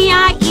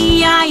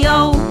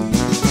 E-I-E-I-O.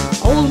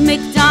 Old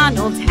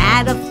MacDonald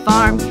had a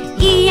farm,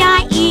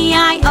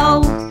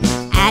 E-I-E-I-O.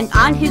 And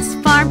on his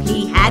farm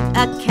he had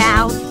a cow,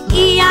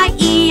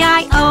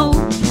 E-I-E-I-O.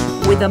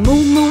 With a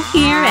moo moo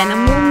here and a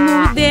moo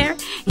moo there,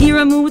 here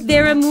a moo,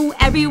 there a moo,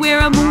 everywhere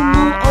a moo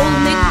moo. Old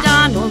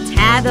MacDonald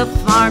had a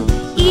farm.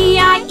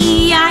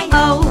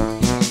 E-I-E-I-O.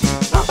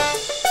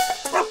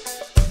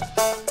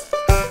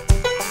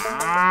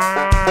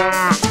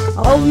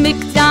 Old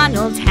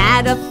MacDonald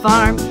had a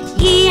farm.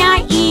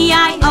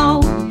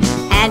 E-I-E-I-O.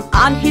 And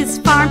on his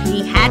farm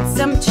he had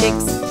some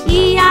chicks.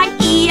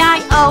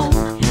 E-I-E-I-O.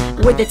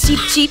 With a cheep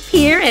cheep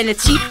here and a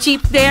cheep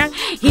cheep there,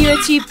 here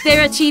a cheep,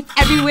 there a cheep,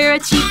 everywhere a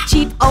cheep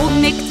cheep. Old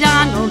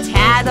MacDonald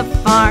had a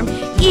farm.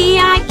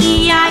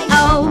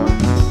 E-I-E-I-O.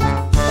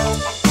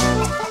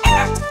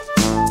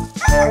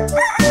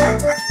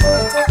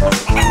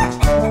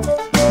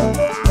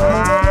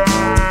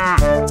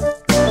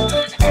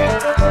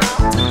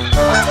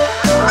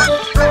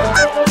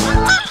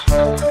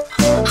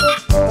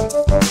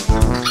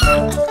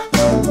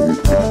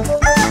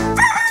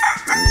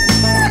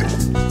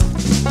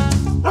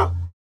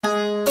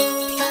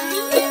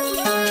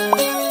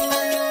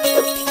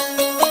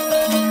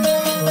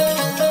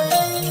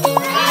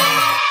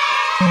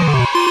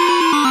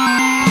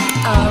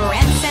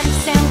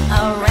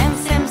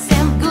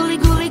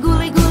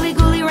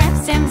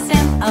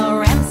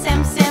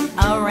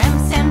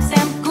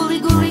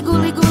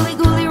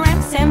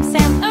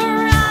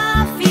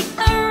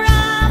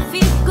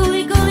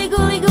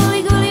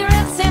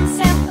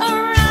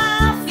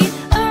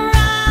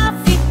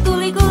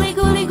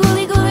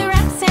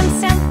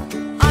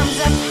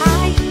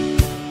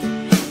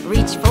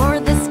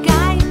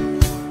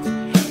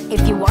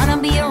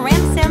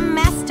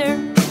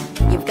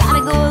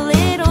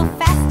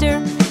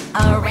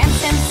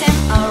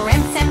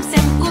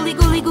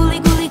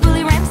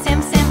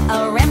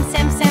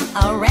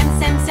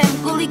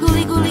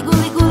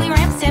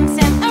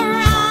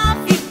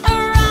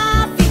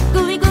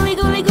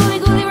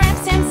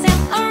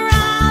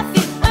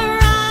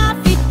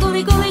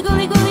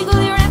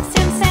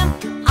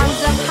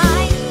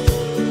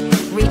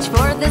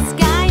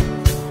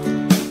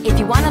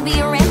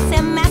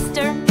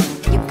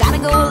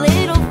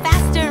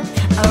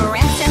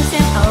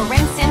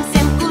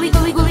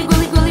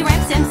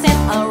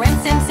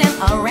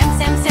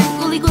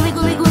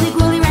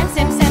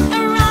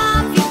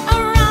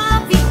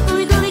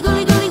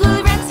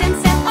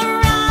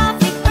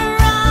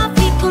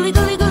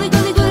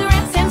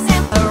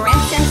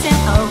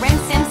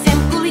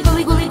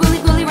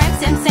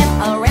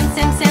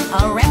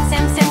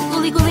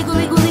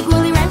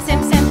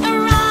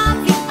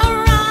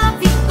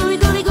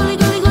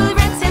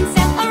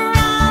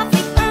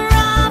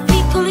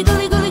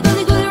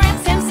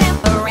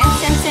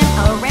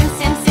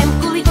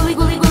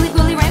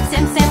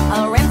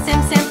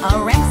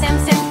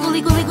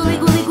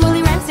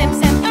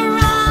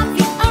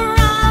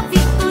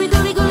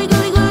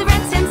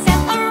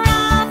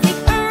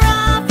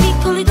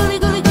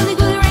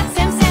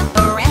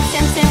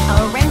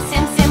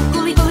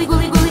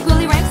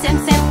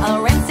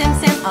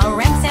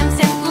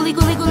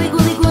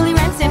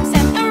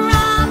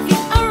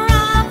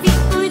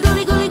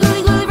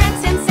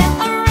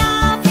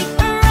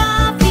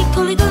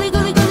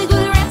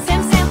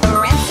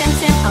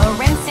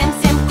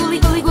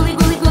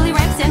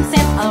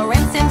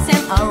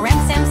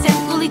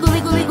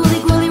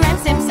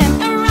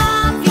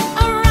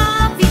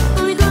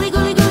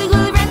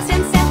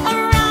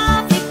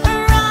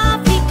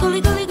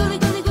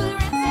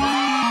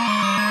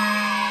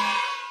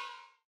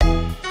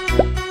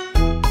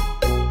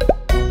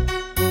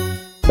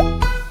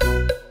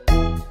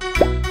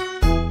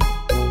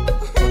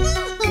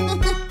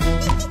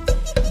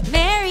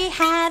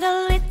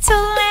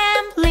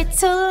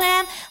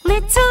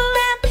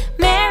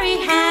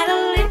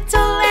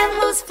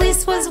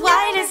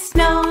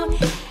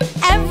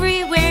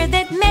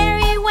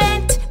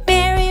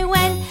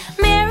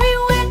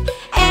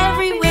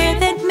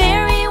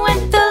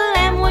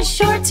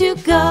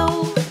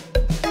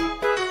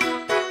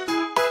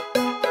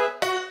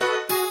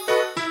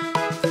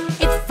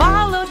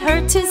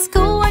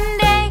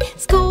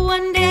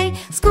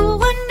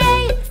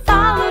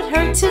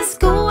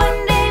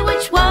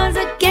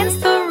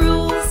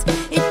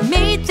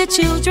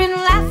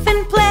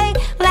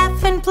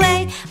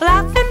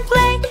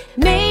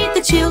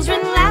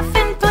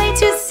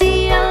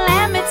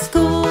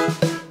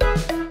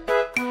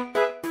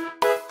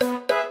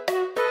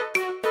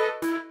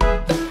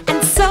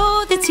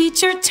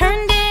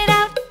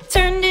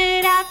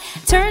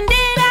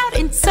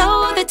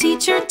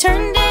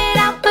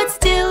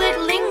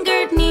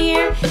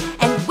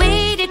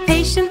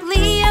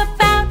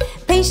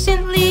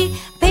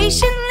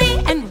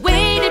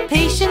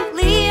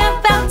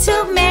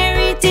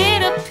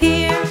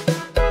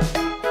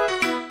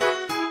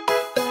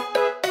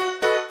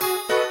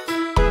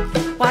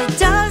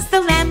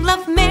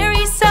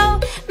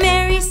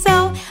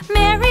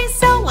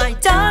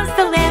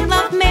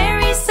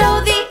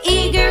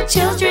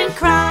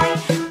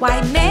 Why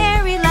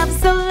Mary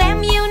loves the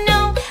lamb, you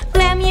know,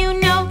 lamb, you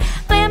know,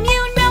 lamb,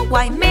 you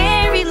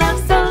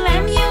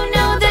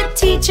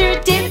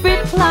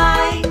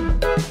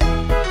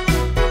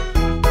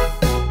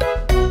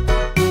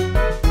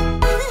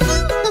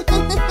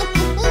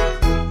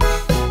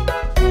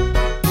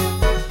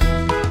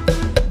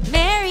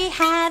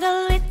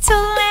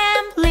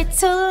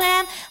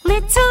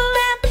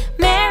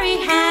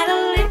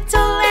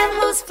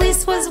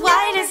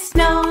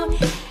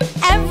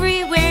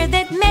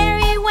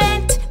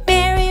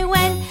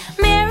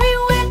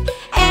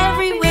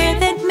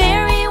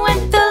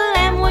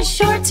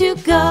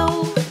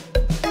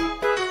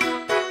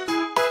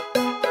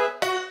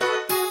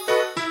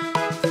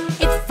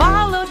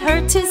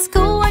to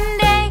school one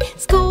day,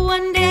 school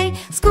one day,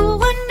 school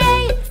one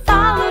day. It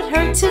followed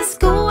her to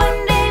school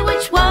one day,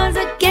 which was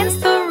against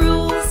the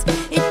rules.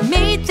 It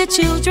made the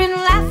children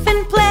laugh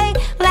and play,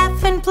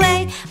 laugh and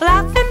play,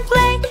 laugh and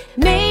play.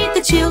 Made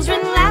the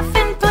children laugh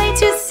and play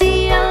to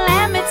see a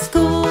lamb at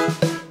school.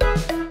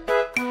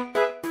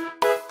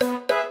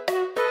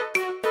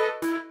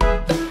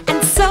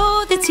 And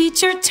so the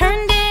teacher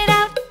turned it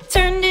out,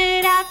 turned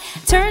it out,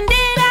 turned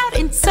it out.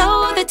 And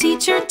so the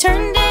teacher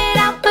turned it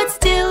out, but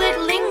still it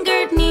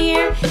lingered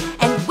near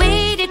and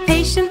waited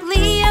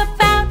patiently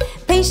about,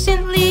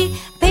 patiently,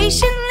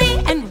 patiently,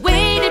 and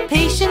waited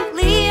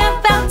patiently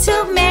about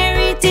till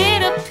Mary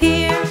did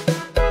appear.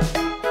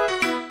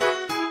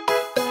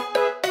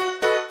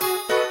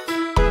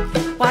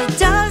 Why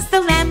does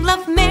the lamb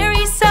love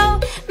Mary so,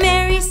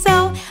 Mary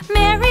so,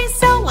 Mary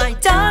so? Why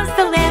does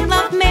the lamb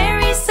love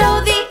Mary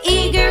so? The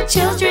eager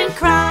children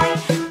cry.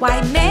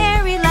 Why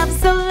Mary loves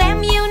the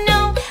lamb, you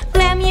know,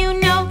 lamb, you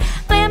know,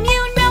 lamb,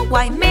 you know.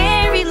 Why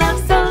Mary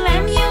loves the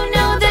lamb, you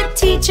know, the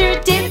teacher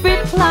did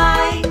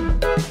reply.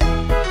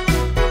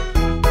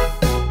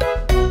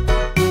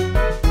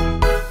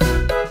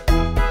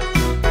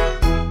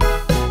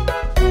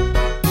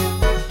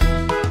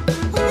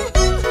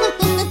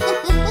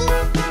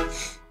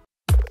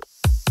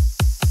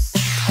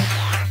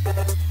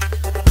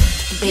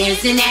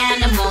 There's an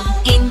animal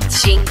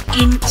inching,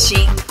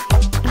 inching.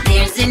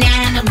 There's an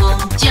animal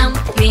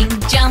jumping,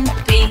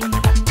 jumping.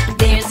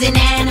 There's an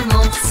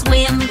animal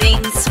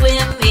swimming,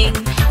 swimming.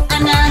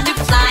 Another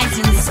flies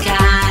in the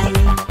sky.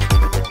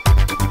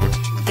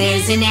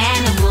 There's an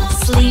animal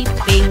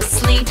sleeping,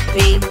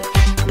 sleeping.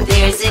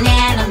 There's an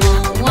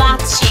animal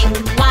watching,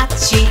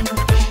 watching.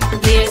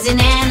 There's an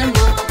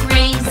animal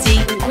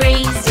grazing,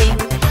 grazing.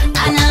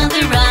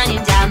 Another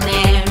running down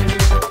there.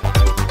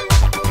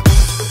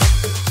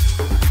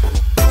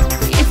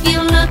 If you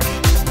look,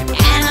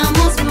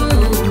 animals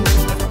move.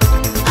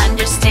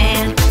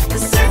 Understand the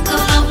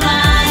circle of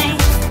life.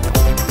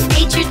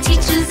 Nature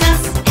teaches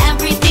us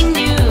everything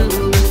new.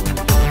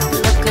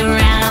 Look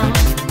around,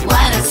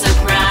 what a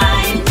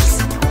surprise.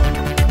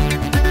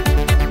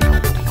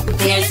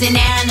 There's an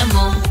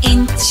animal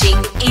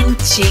inching,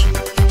 inching.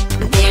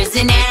 There's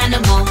an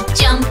animal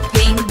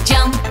jumping,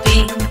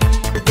 jumping.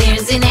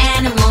 There's an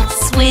animal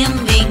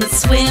swimming,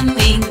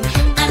 swimming.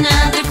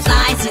 Another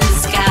flies in the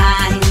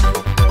sky.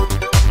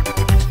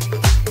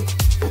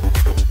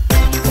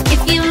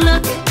 If you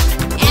look,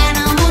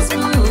 animals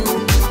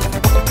move.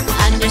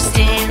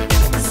 Understand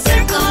the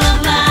circle of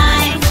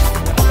life.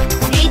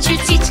 Nature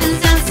teaches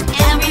us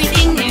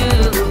everything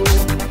new.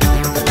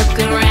 Look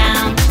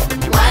around,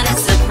 what a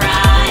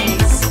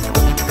surprise.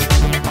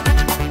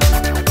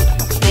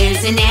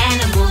 There's an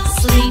animal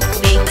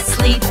sleeping,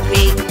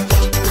 sleeping.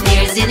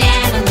 There's an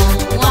animal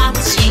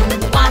watching,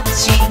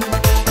 watching.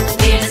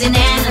 There's an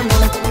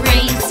animal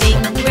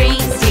grazing,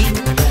 grazing.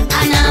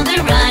 Another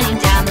running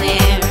down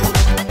there.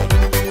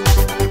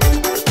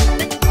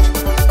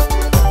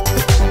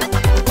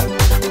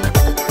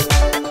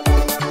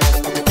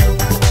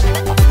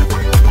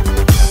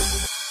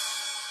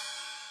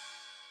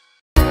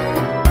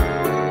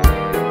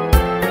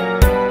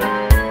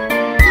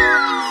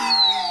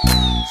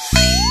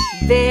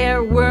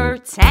 There were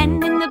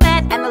 10 in the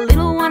bed, and the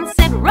little one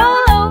said, roll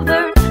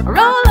over,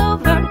 roll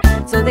over.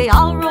 So they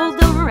all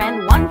rolled over,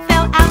 and one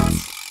fell out.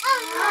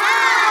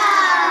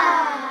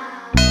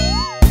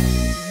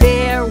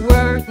 There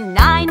were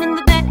 9 in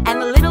the bed,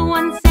 and the little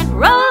one said,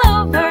 roll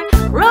over,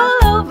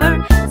 roll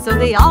over. So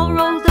they all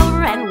rolled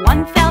over, and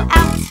one fell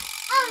out.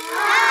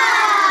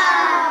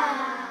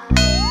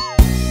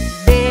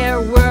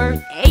 There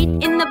were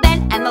 8 in the bed,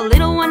 and the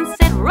little one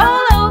said, roll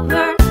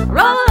over,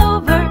 roll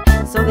over.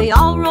 So they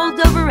all rolled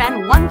over,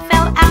 and one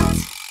fell out.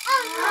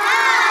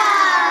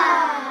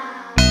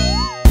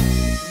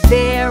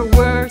 There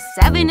were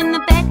 7 in the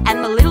bed,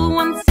 and the little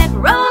one said,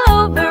 roll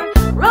over,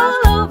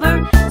 roll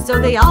over. So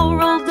they all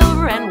rolled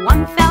over, and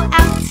one fell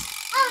out.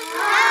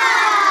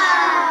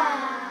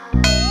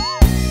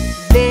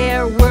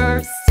 There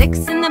were 6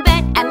 in the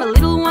bed, and the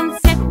little one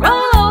said,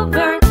 roll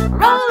over,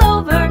 roll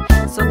over.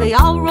 So they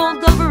all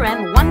rolled over,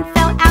 and one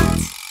fell out.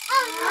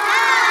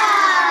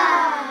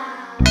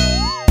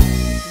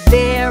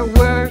 There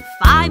were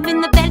 5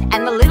 in the bed,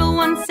 and the little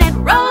one said,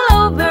 roll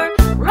over,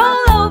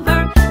 roll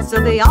over. So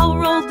they all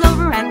rolled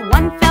over, and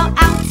one fell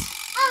out.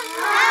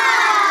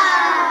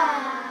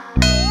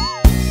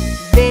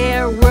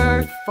 There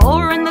were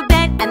 4 in the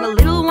bed, and the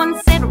little one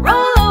said,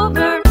 roll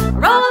over,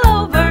 roll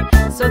over.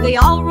 So they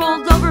all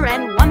rolled over,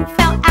 and one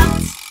fell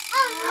out.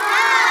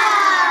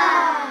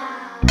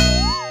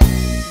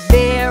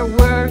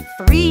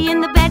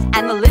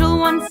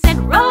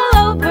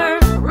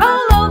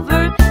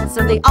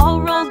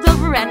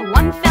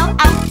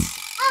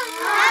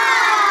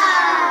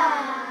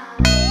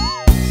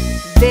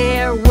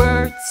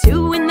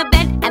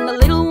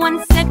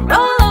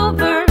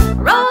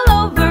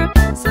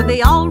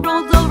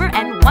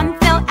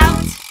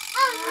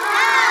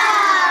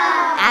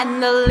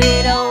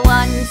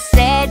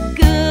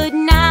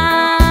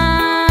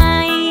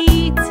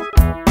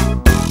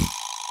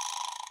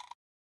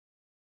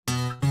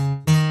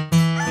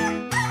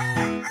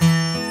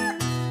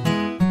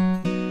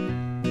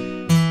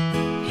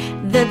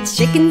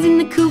 chickens in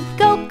the coop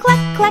go cluck,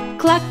 cluck,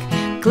 cluck,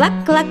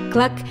 cluck, cluck,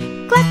 cluck,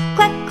 cluck,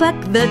 cluck, cluck.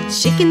 The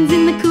chickens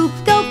in the coop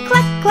go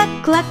cluck,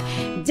 cluck, cluck.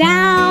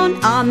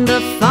 Down on the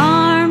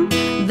farm,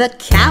 the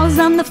cows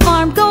on the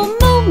farm go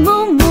moo,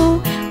 moo,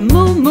 moo,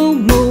 moo, moo,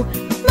 moo,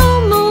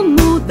 moo, moo,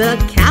 moo. The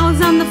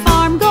cows on the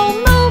farm go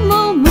moo,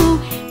 moo,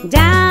 moo.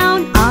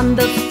 Down on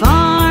the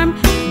farm,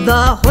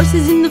 the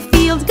horses in the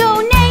field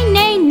go neigh,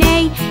 neigh,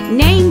 neigh,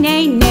 neigh,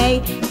 neigh, neigh,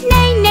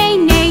 neigh, neigh,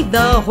 neigh.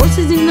 The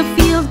horses in the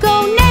field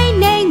go neigh,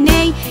 neigh,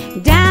 neigh.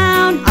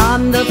 Down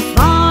on the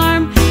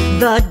farm,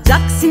 the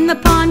ducks in the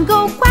pond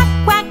go quack,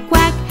 quack,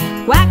 quack,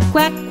 quack,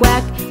 quack,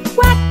 quack,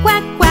 quack,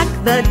 quack, quack.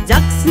 The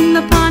ducks in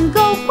the pond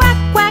go quack,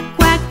 quack,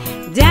 quack.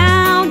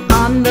 Down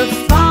on the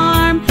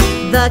farm,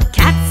 the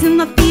cats in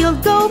the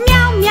field go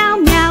meow, meow,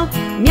 meow,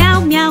 meow,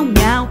 meow,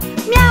 meow,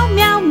 meow,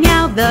 meow,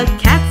 meow. The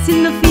cats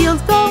in the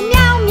field go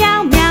meow,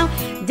 meow, meow.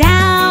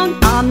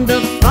 Down on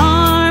the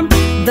farm,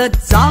 the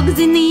dogs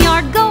in the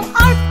yard go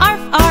arf,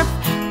 arf, arf,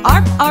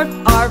 arf, arf,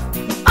 arf,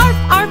 arf,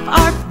 arf,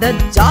 arf. The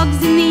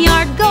dogs in the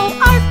yard go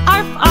arf,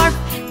 arf, arf.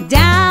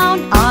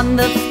 Down on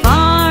the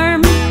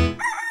farm,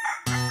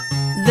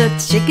 the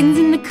chickens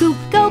in the coop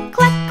go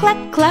cluck, cluck,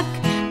 cluck,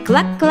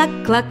 cluck, cluck,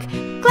 cluck,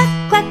 cluck,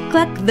 cluck,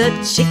 cluck. The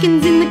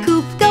chickens in the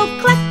coop go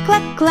cluck,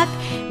 cluck, cluck.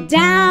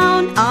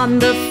 Down on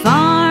the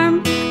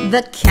farm,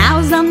 the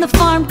cows on the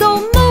farm go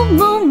moo,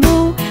 moo,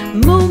 moo,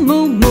 moo,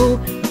 moo, moo,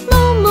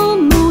 moo,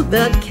 moo, moo.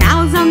 The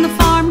cows on the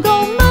farm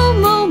go moo,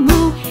 moo,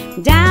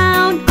 moo.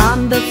 Down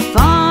on the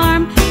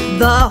farm,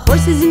 the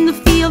horses in the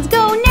field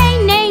go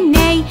neigh, neigh,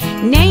 neigh,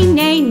 neigh,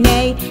 neigh,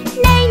 neigh,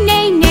 neigh,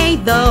 neigh, neigh.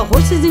 The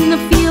horses in the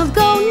field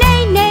go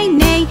neigh, neigh,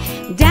 neigh.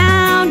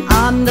 Down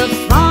on the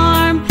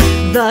farm,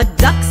 the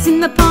ducks in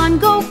the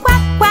pond go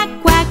quack, quack,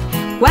 quack,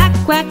 quack,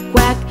 quack,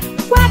 quack,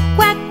 quack,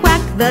 quack,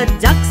 quack. The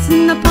ducks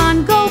in the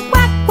pond go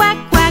quack, quack,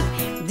 quack.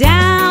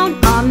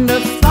 Down on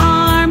the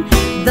farm,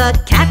 the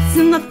cats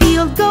in the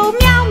field go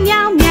meow,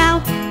 meow,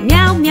 meow,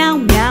 meow, meow,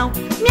 meow,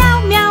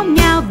 meow, meow,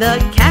 meow. The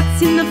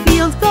cats in the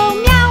field go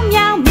meow,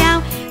 meow,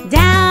 meow.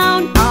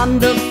 Down on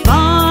the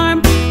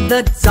farm,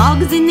 the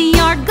dogs in the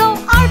yard go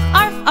arf,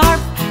 arf,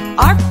 arf,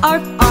 arf,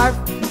 arf, arf,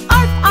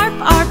 arf, arf,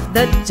 arf.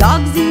 The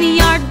dogs in the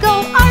yard go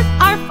arf,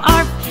 arf,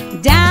 arf.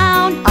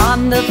 Down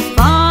on the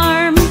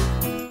farm.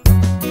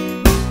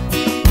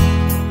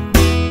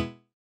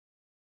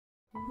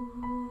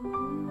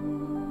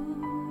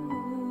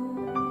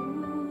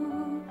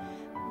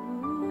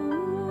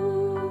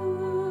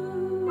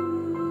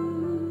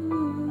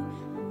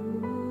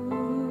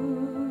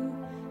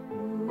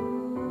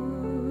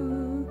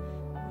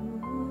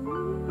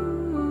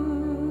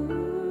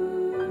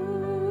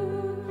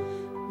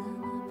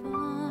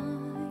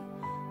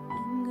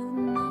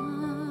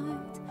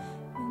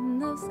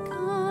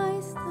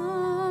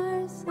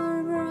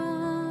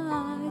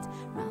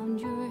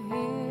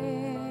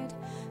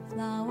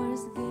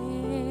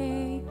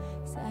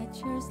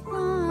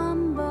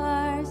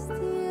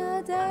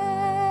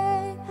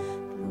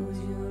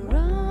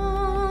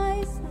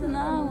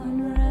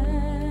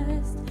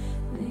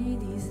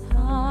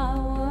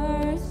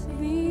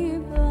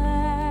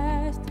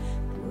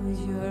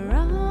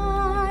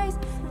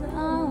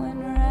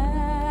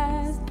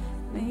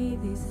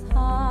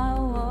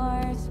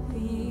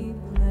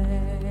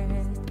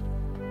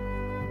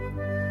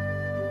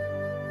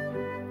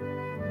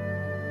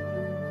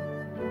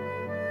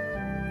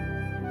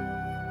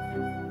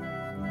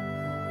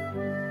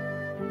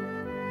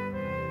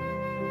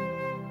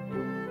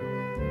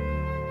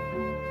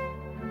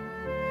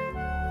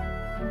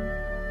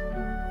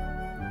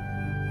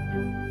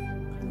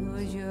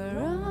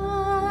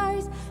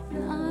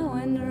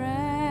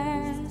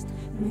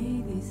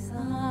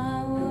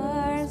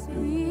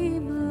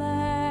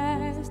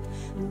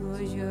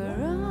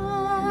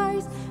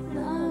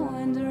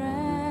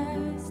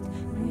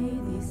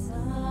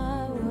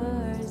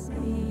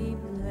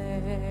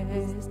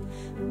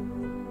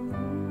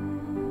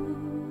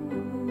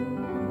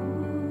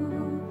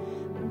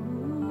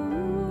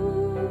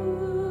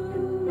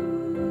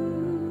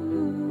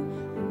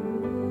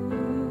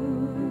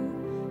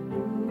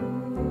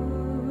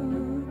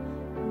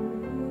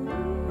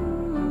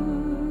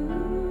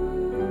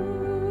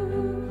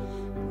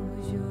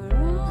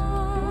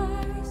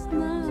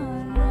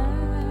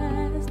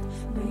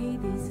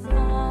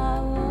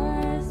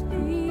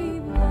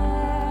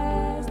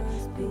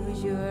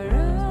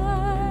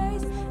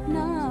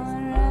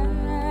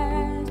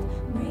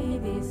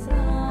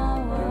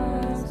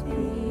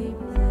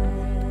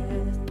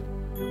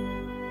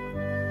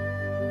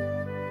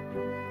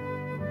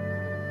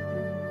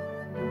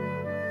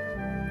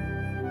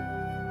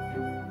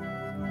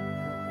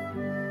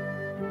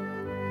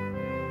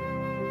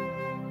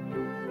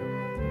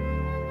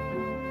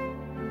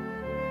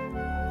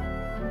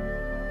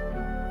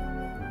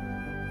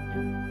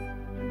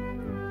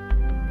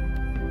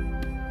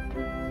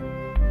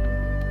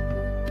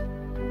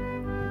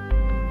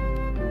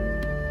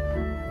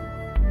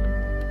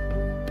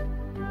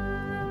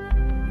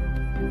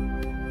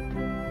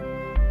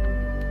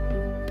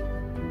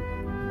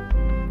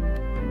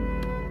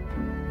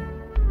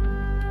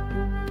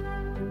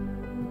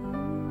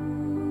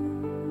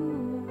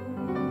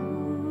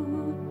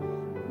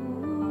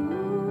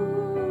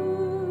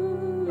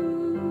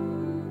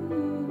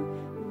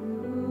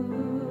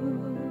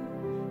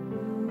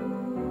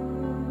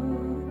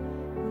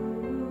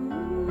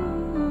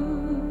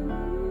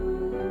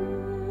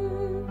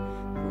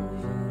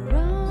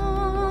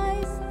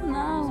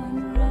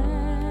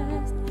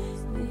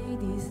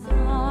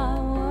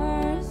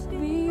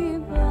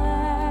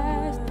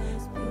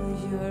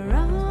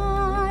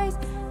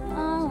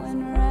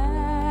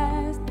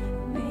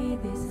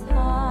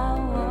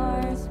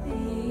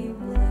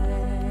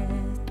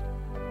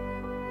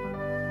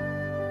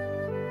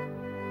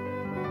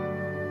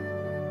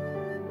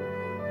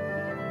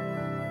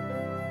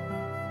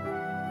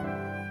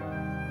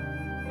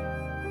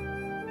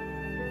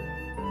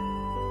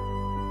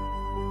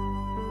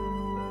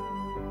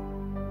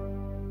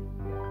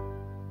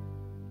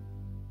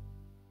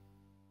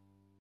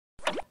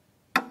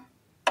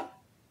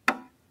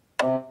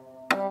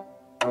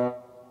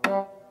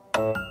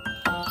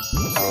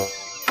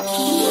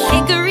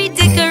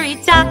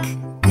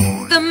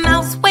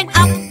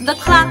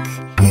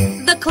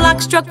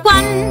 clock struck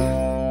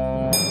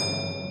 1.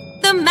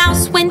 The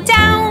mouse went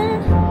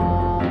down.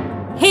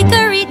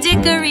 Hickory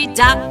dickory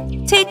dock,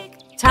 tick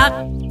tock,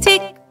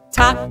 tick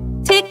tock,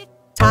 tick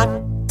tock,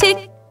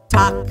 tick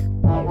tock.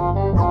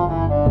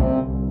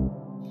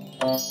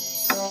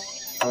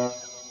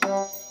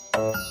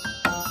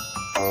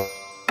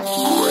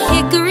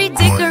 Hickory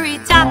dickory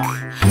dock,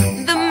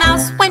 the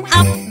mouse went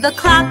up the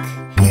clock.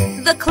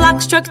 The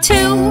clock struck 2.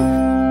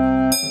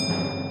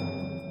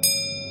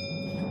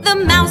 The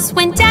mouse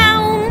went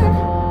down.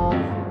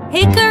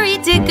 Hickory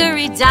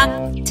dickory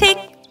dock, tick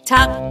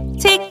tock,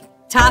 tick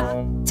tock,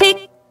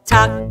 tick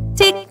tock,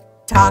 tick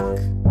tock.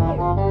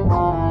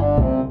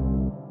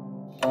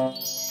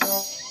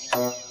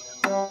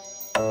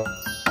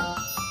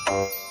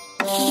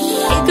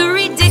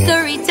 Hickory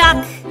dickory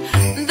dock,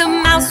 the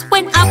mouse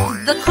went up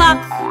the clock.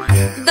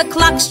 The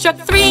clock struck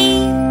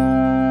 3.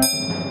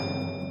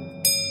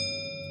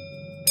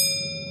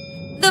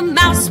 The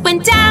mouse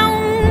went down.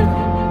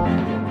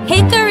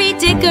 Hickory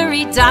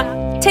dickory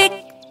dock, tick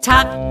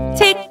tock,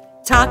 tick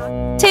tock,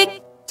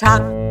 tick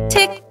tock,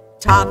 tick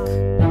tock.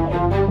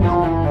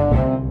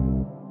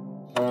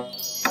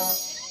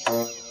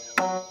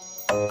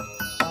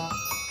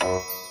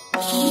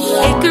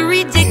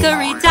 Hickory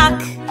dickory dock,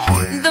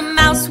 the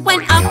mouse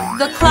went up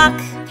the clock.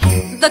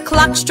 The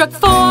clock struck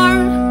 4.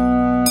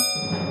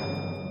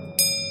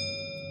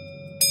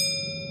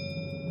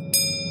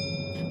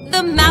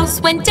 The mouse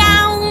went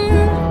down.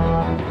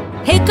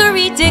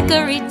 Hickory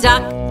dickory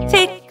dock,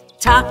 tick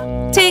tock,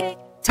 tick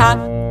tock,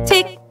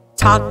 tick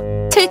tock,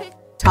 tick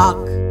tock.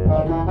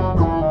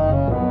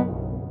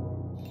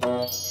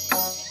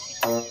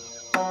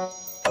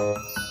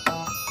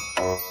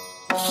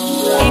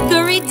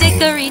 Hickory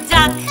dickory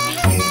dock,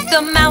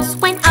 the mouse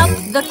went up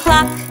the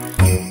clock.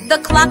 The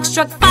clock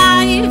struck 5.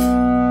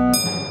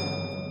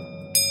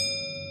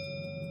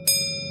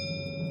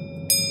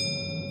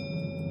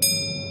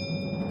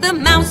 The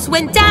mouse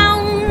went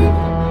down.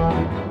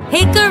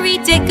 Hickory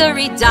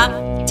dickory dock,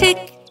 tick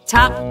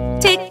tock,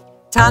 tick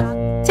tock,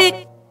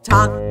 tick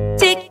tock,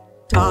 tick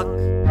tock.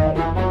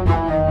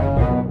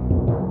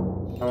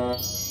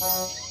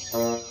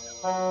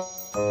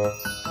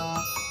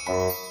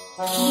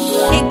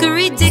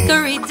 Hickory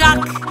dickory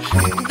dock,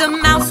 the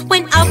mouse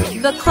went up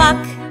the clock.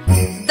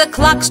 The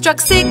clock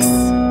struck 6.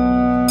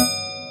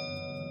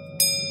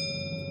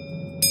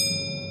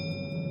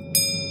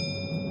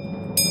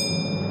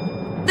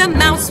 The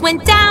mouse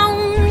went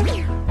down.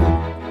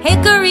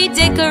 Hickory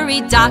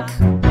dickory dock.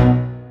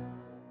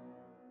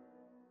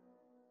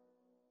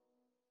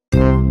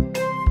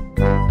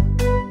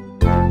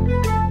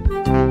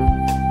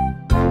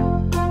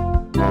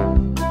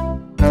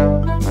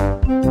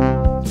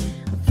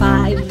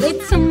 Five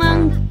little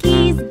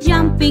monkeys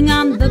jumping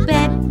on the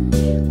bed.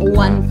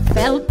 One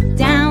fell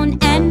down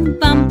and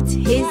bumped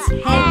his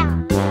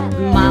head.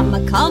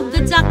 Mama called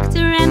the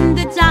doctor and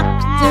the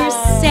doctor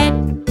said,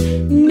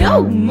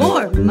 "No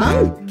more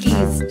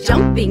monkeys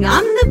jumping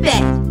on the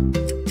bed."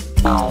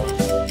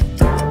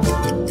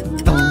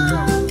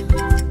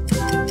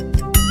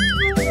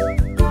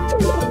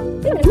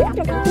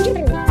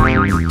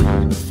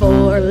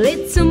 Four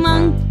little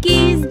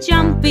monkeys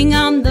jumping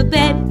on the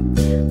bed.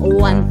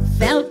 One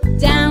fell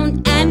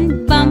down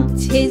and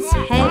bumped his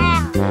head.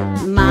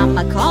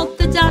 Mama called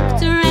the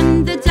doctor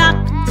and the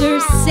doctor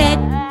said,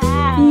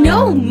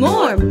 "No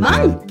more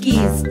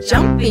monkeys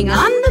jumping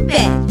on the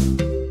bed."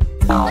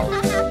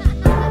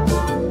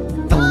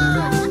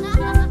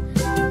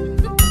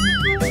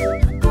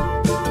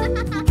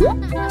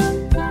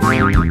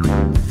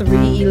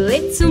 Three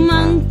little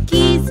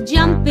monkeys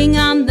jumping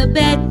on the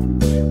bed.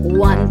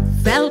 One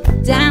fell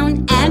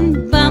down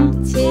and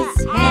bumped his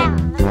head.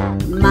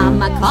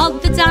 Mama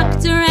called the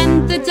doctor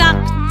and the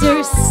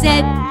doctor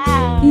said,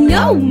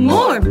 "No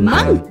more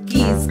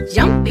monkeys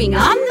jumping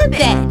on the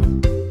bed."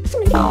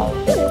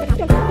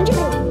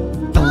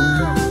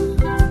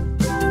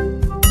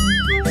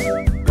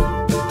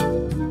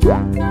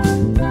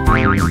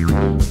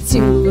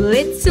 Two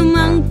little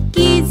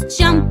monkeys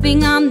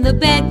jumping on the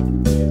bed.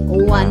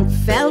 One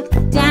fell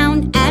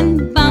down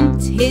and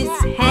bumped his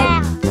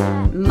head.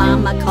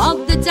 Mama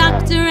called the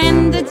doctor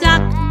and the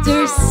doctor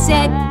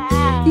said,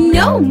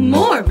 "No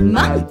more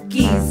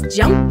monkeys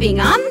jumping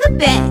on the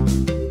bed."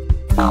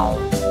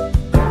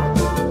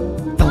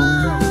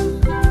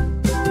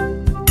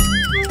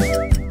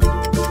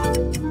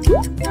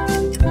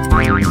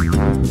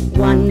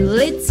 One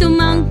little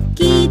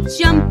monkey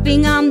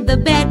jumping on the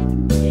bed.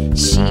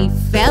 She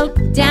fell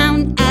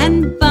down and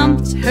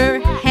bumped her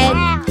head.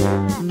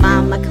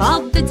 Mama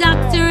called the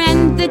doctor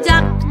and the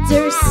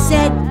doctor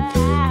said,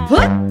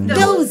 "Put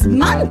those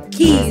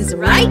monkeys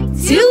right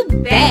to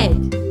bed."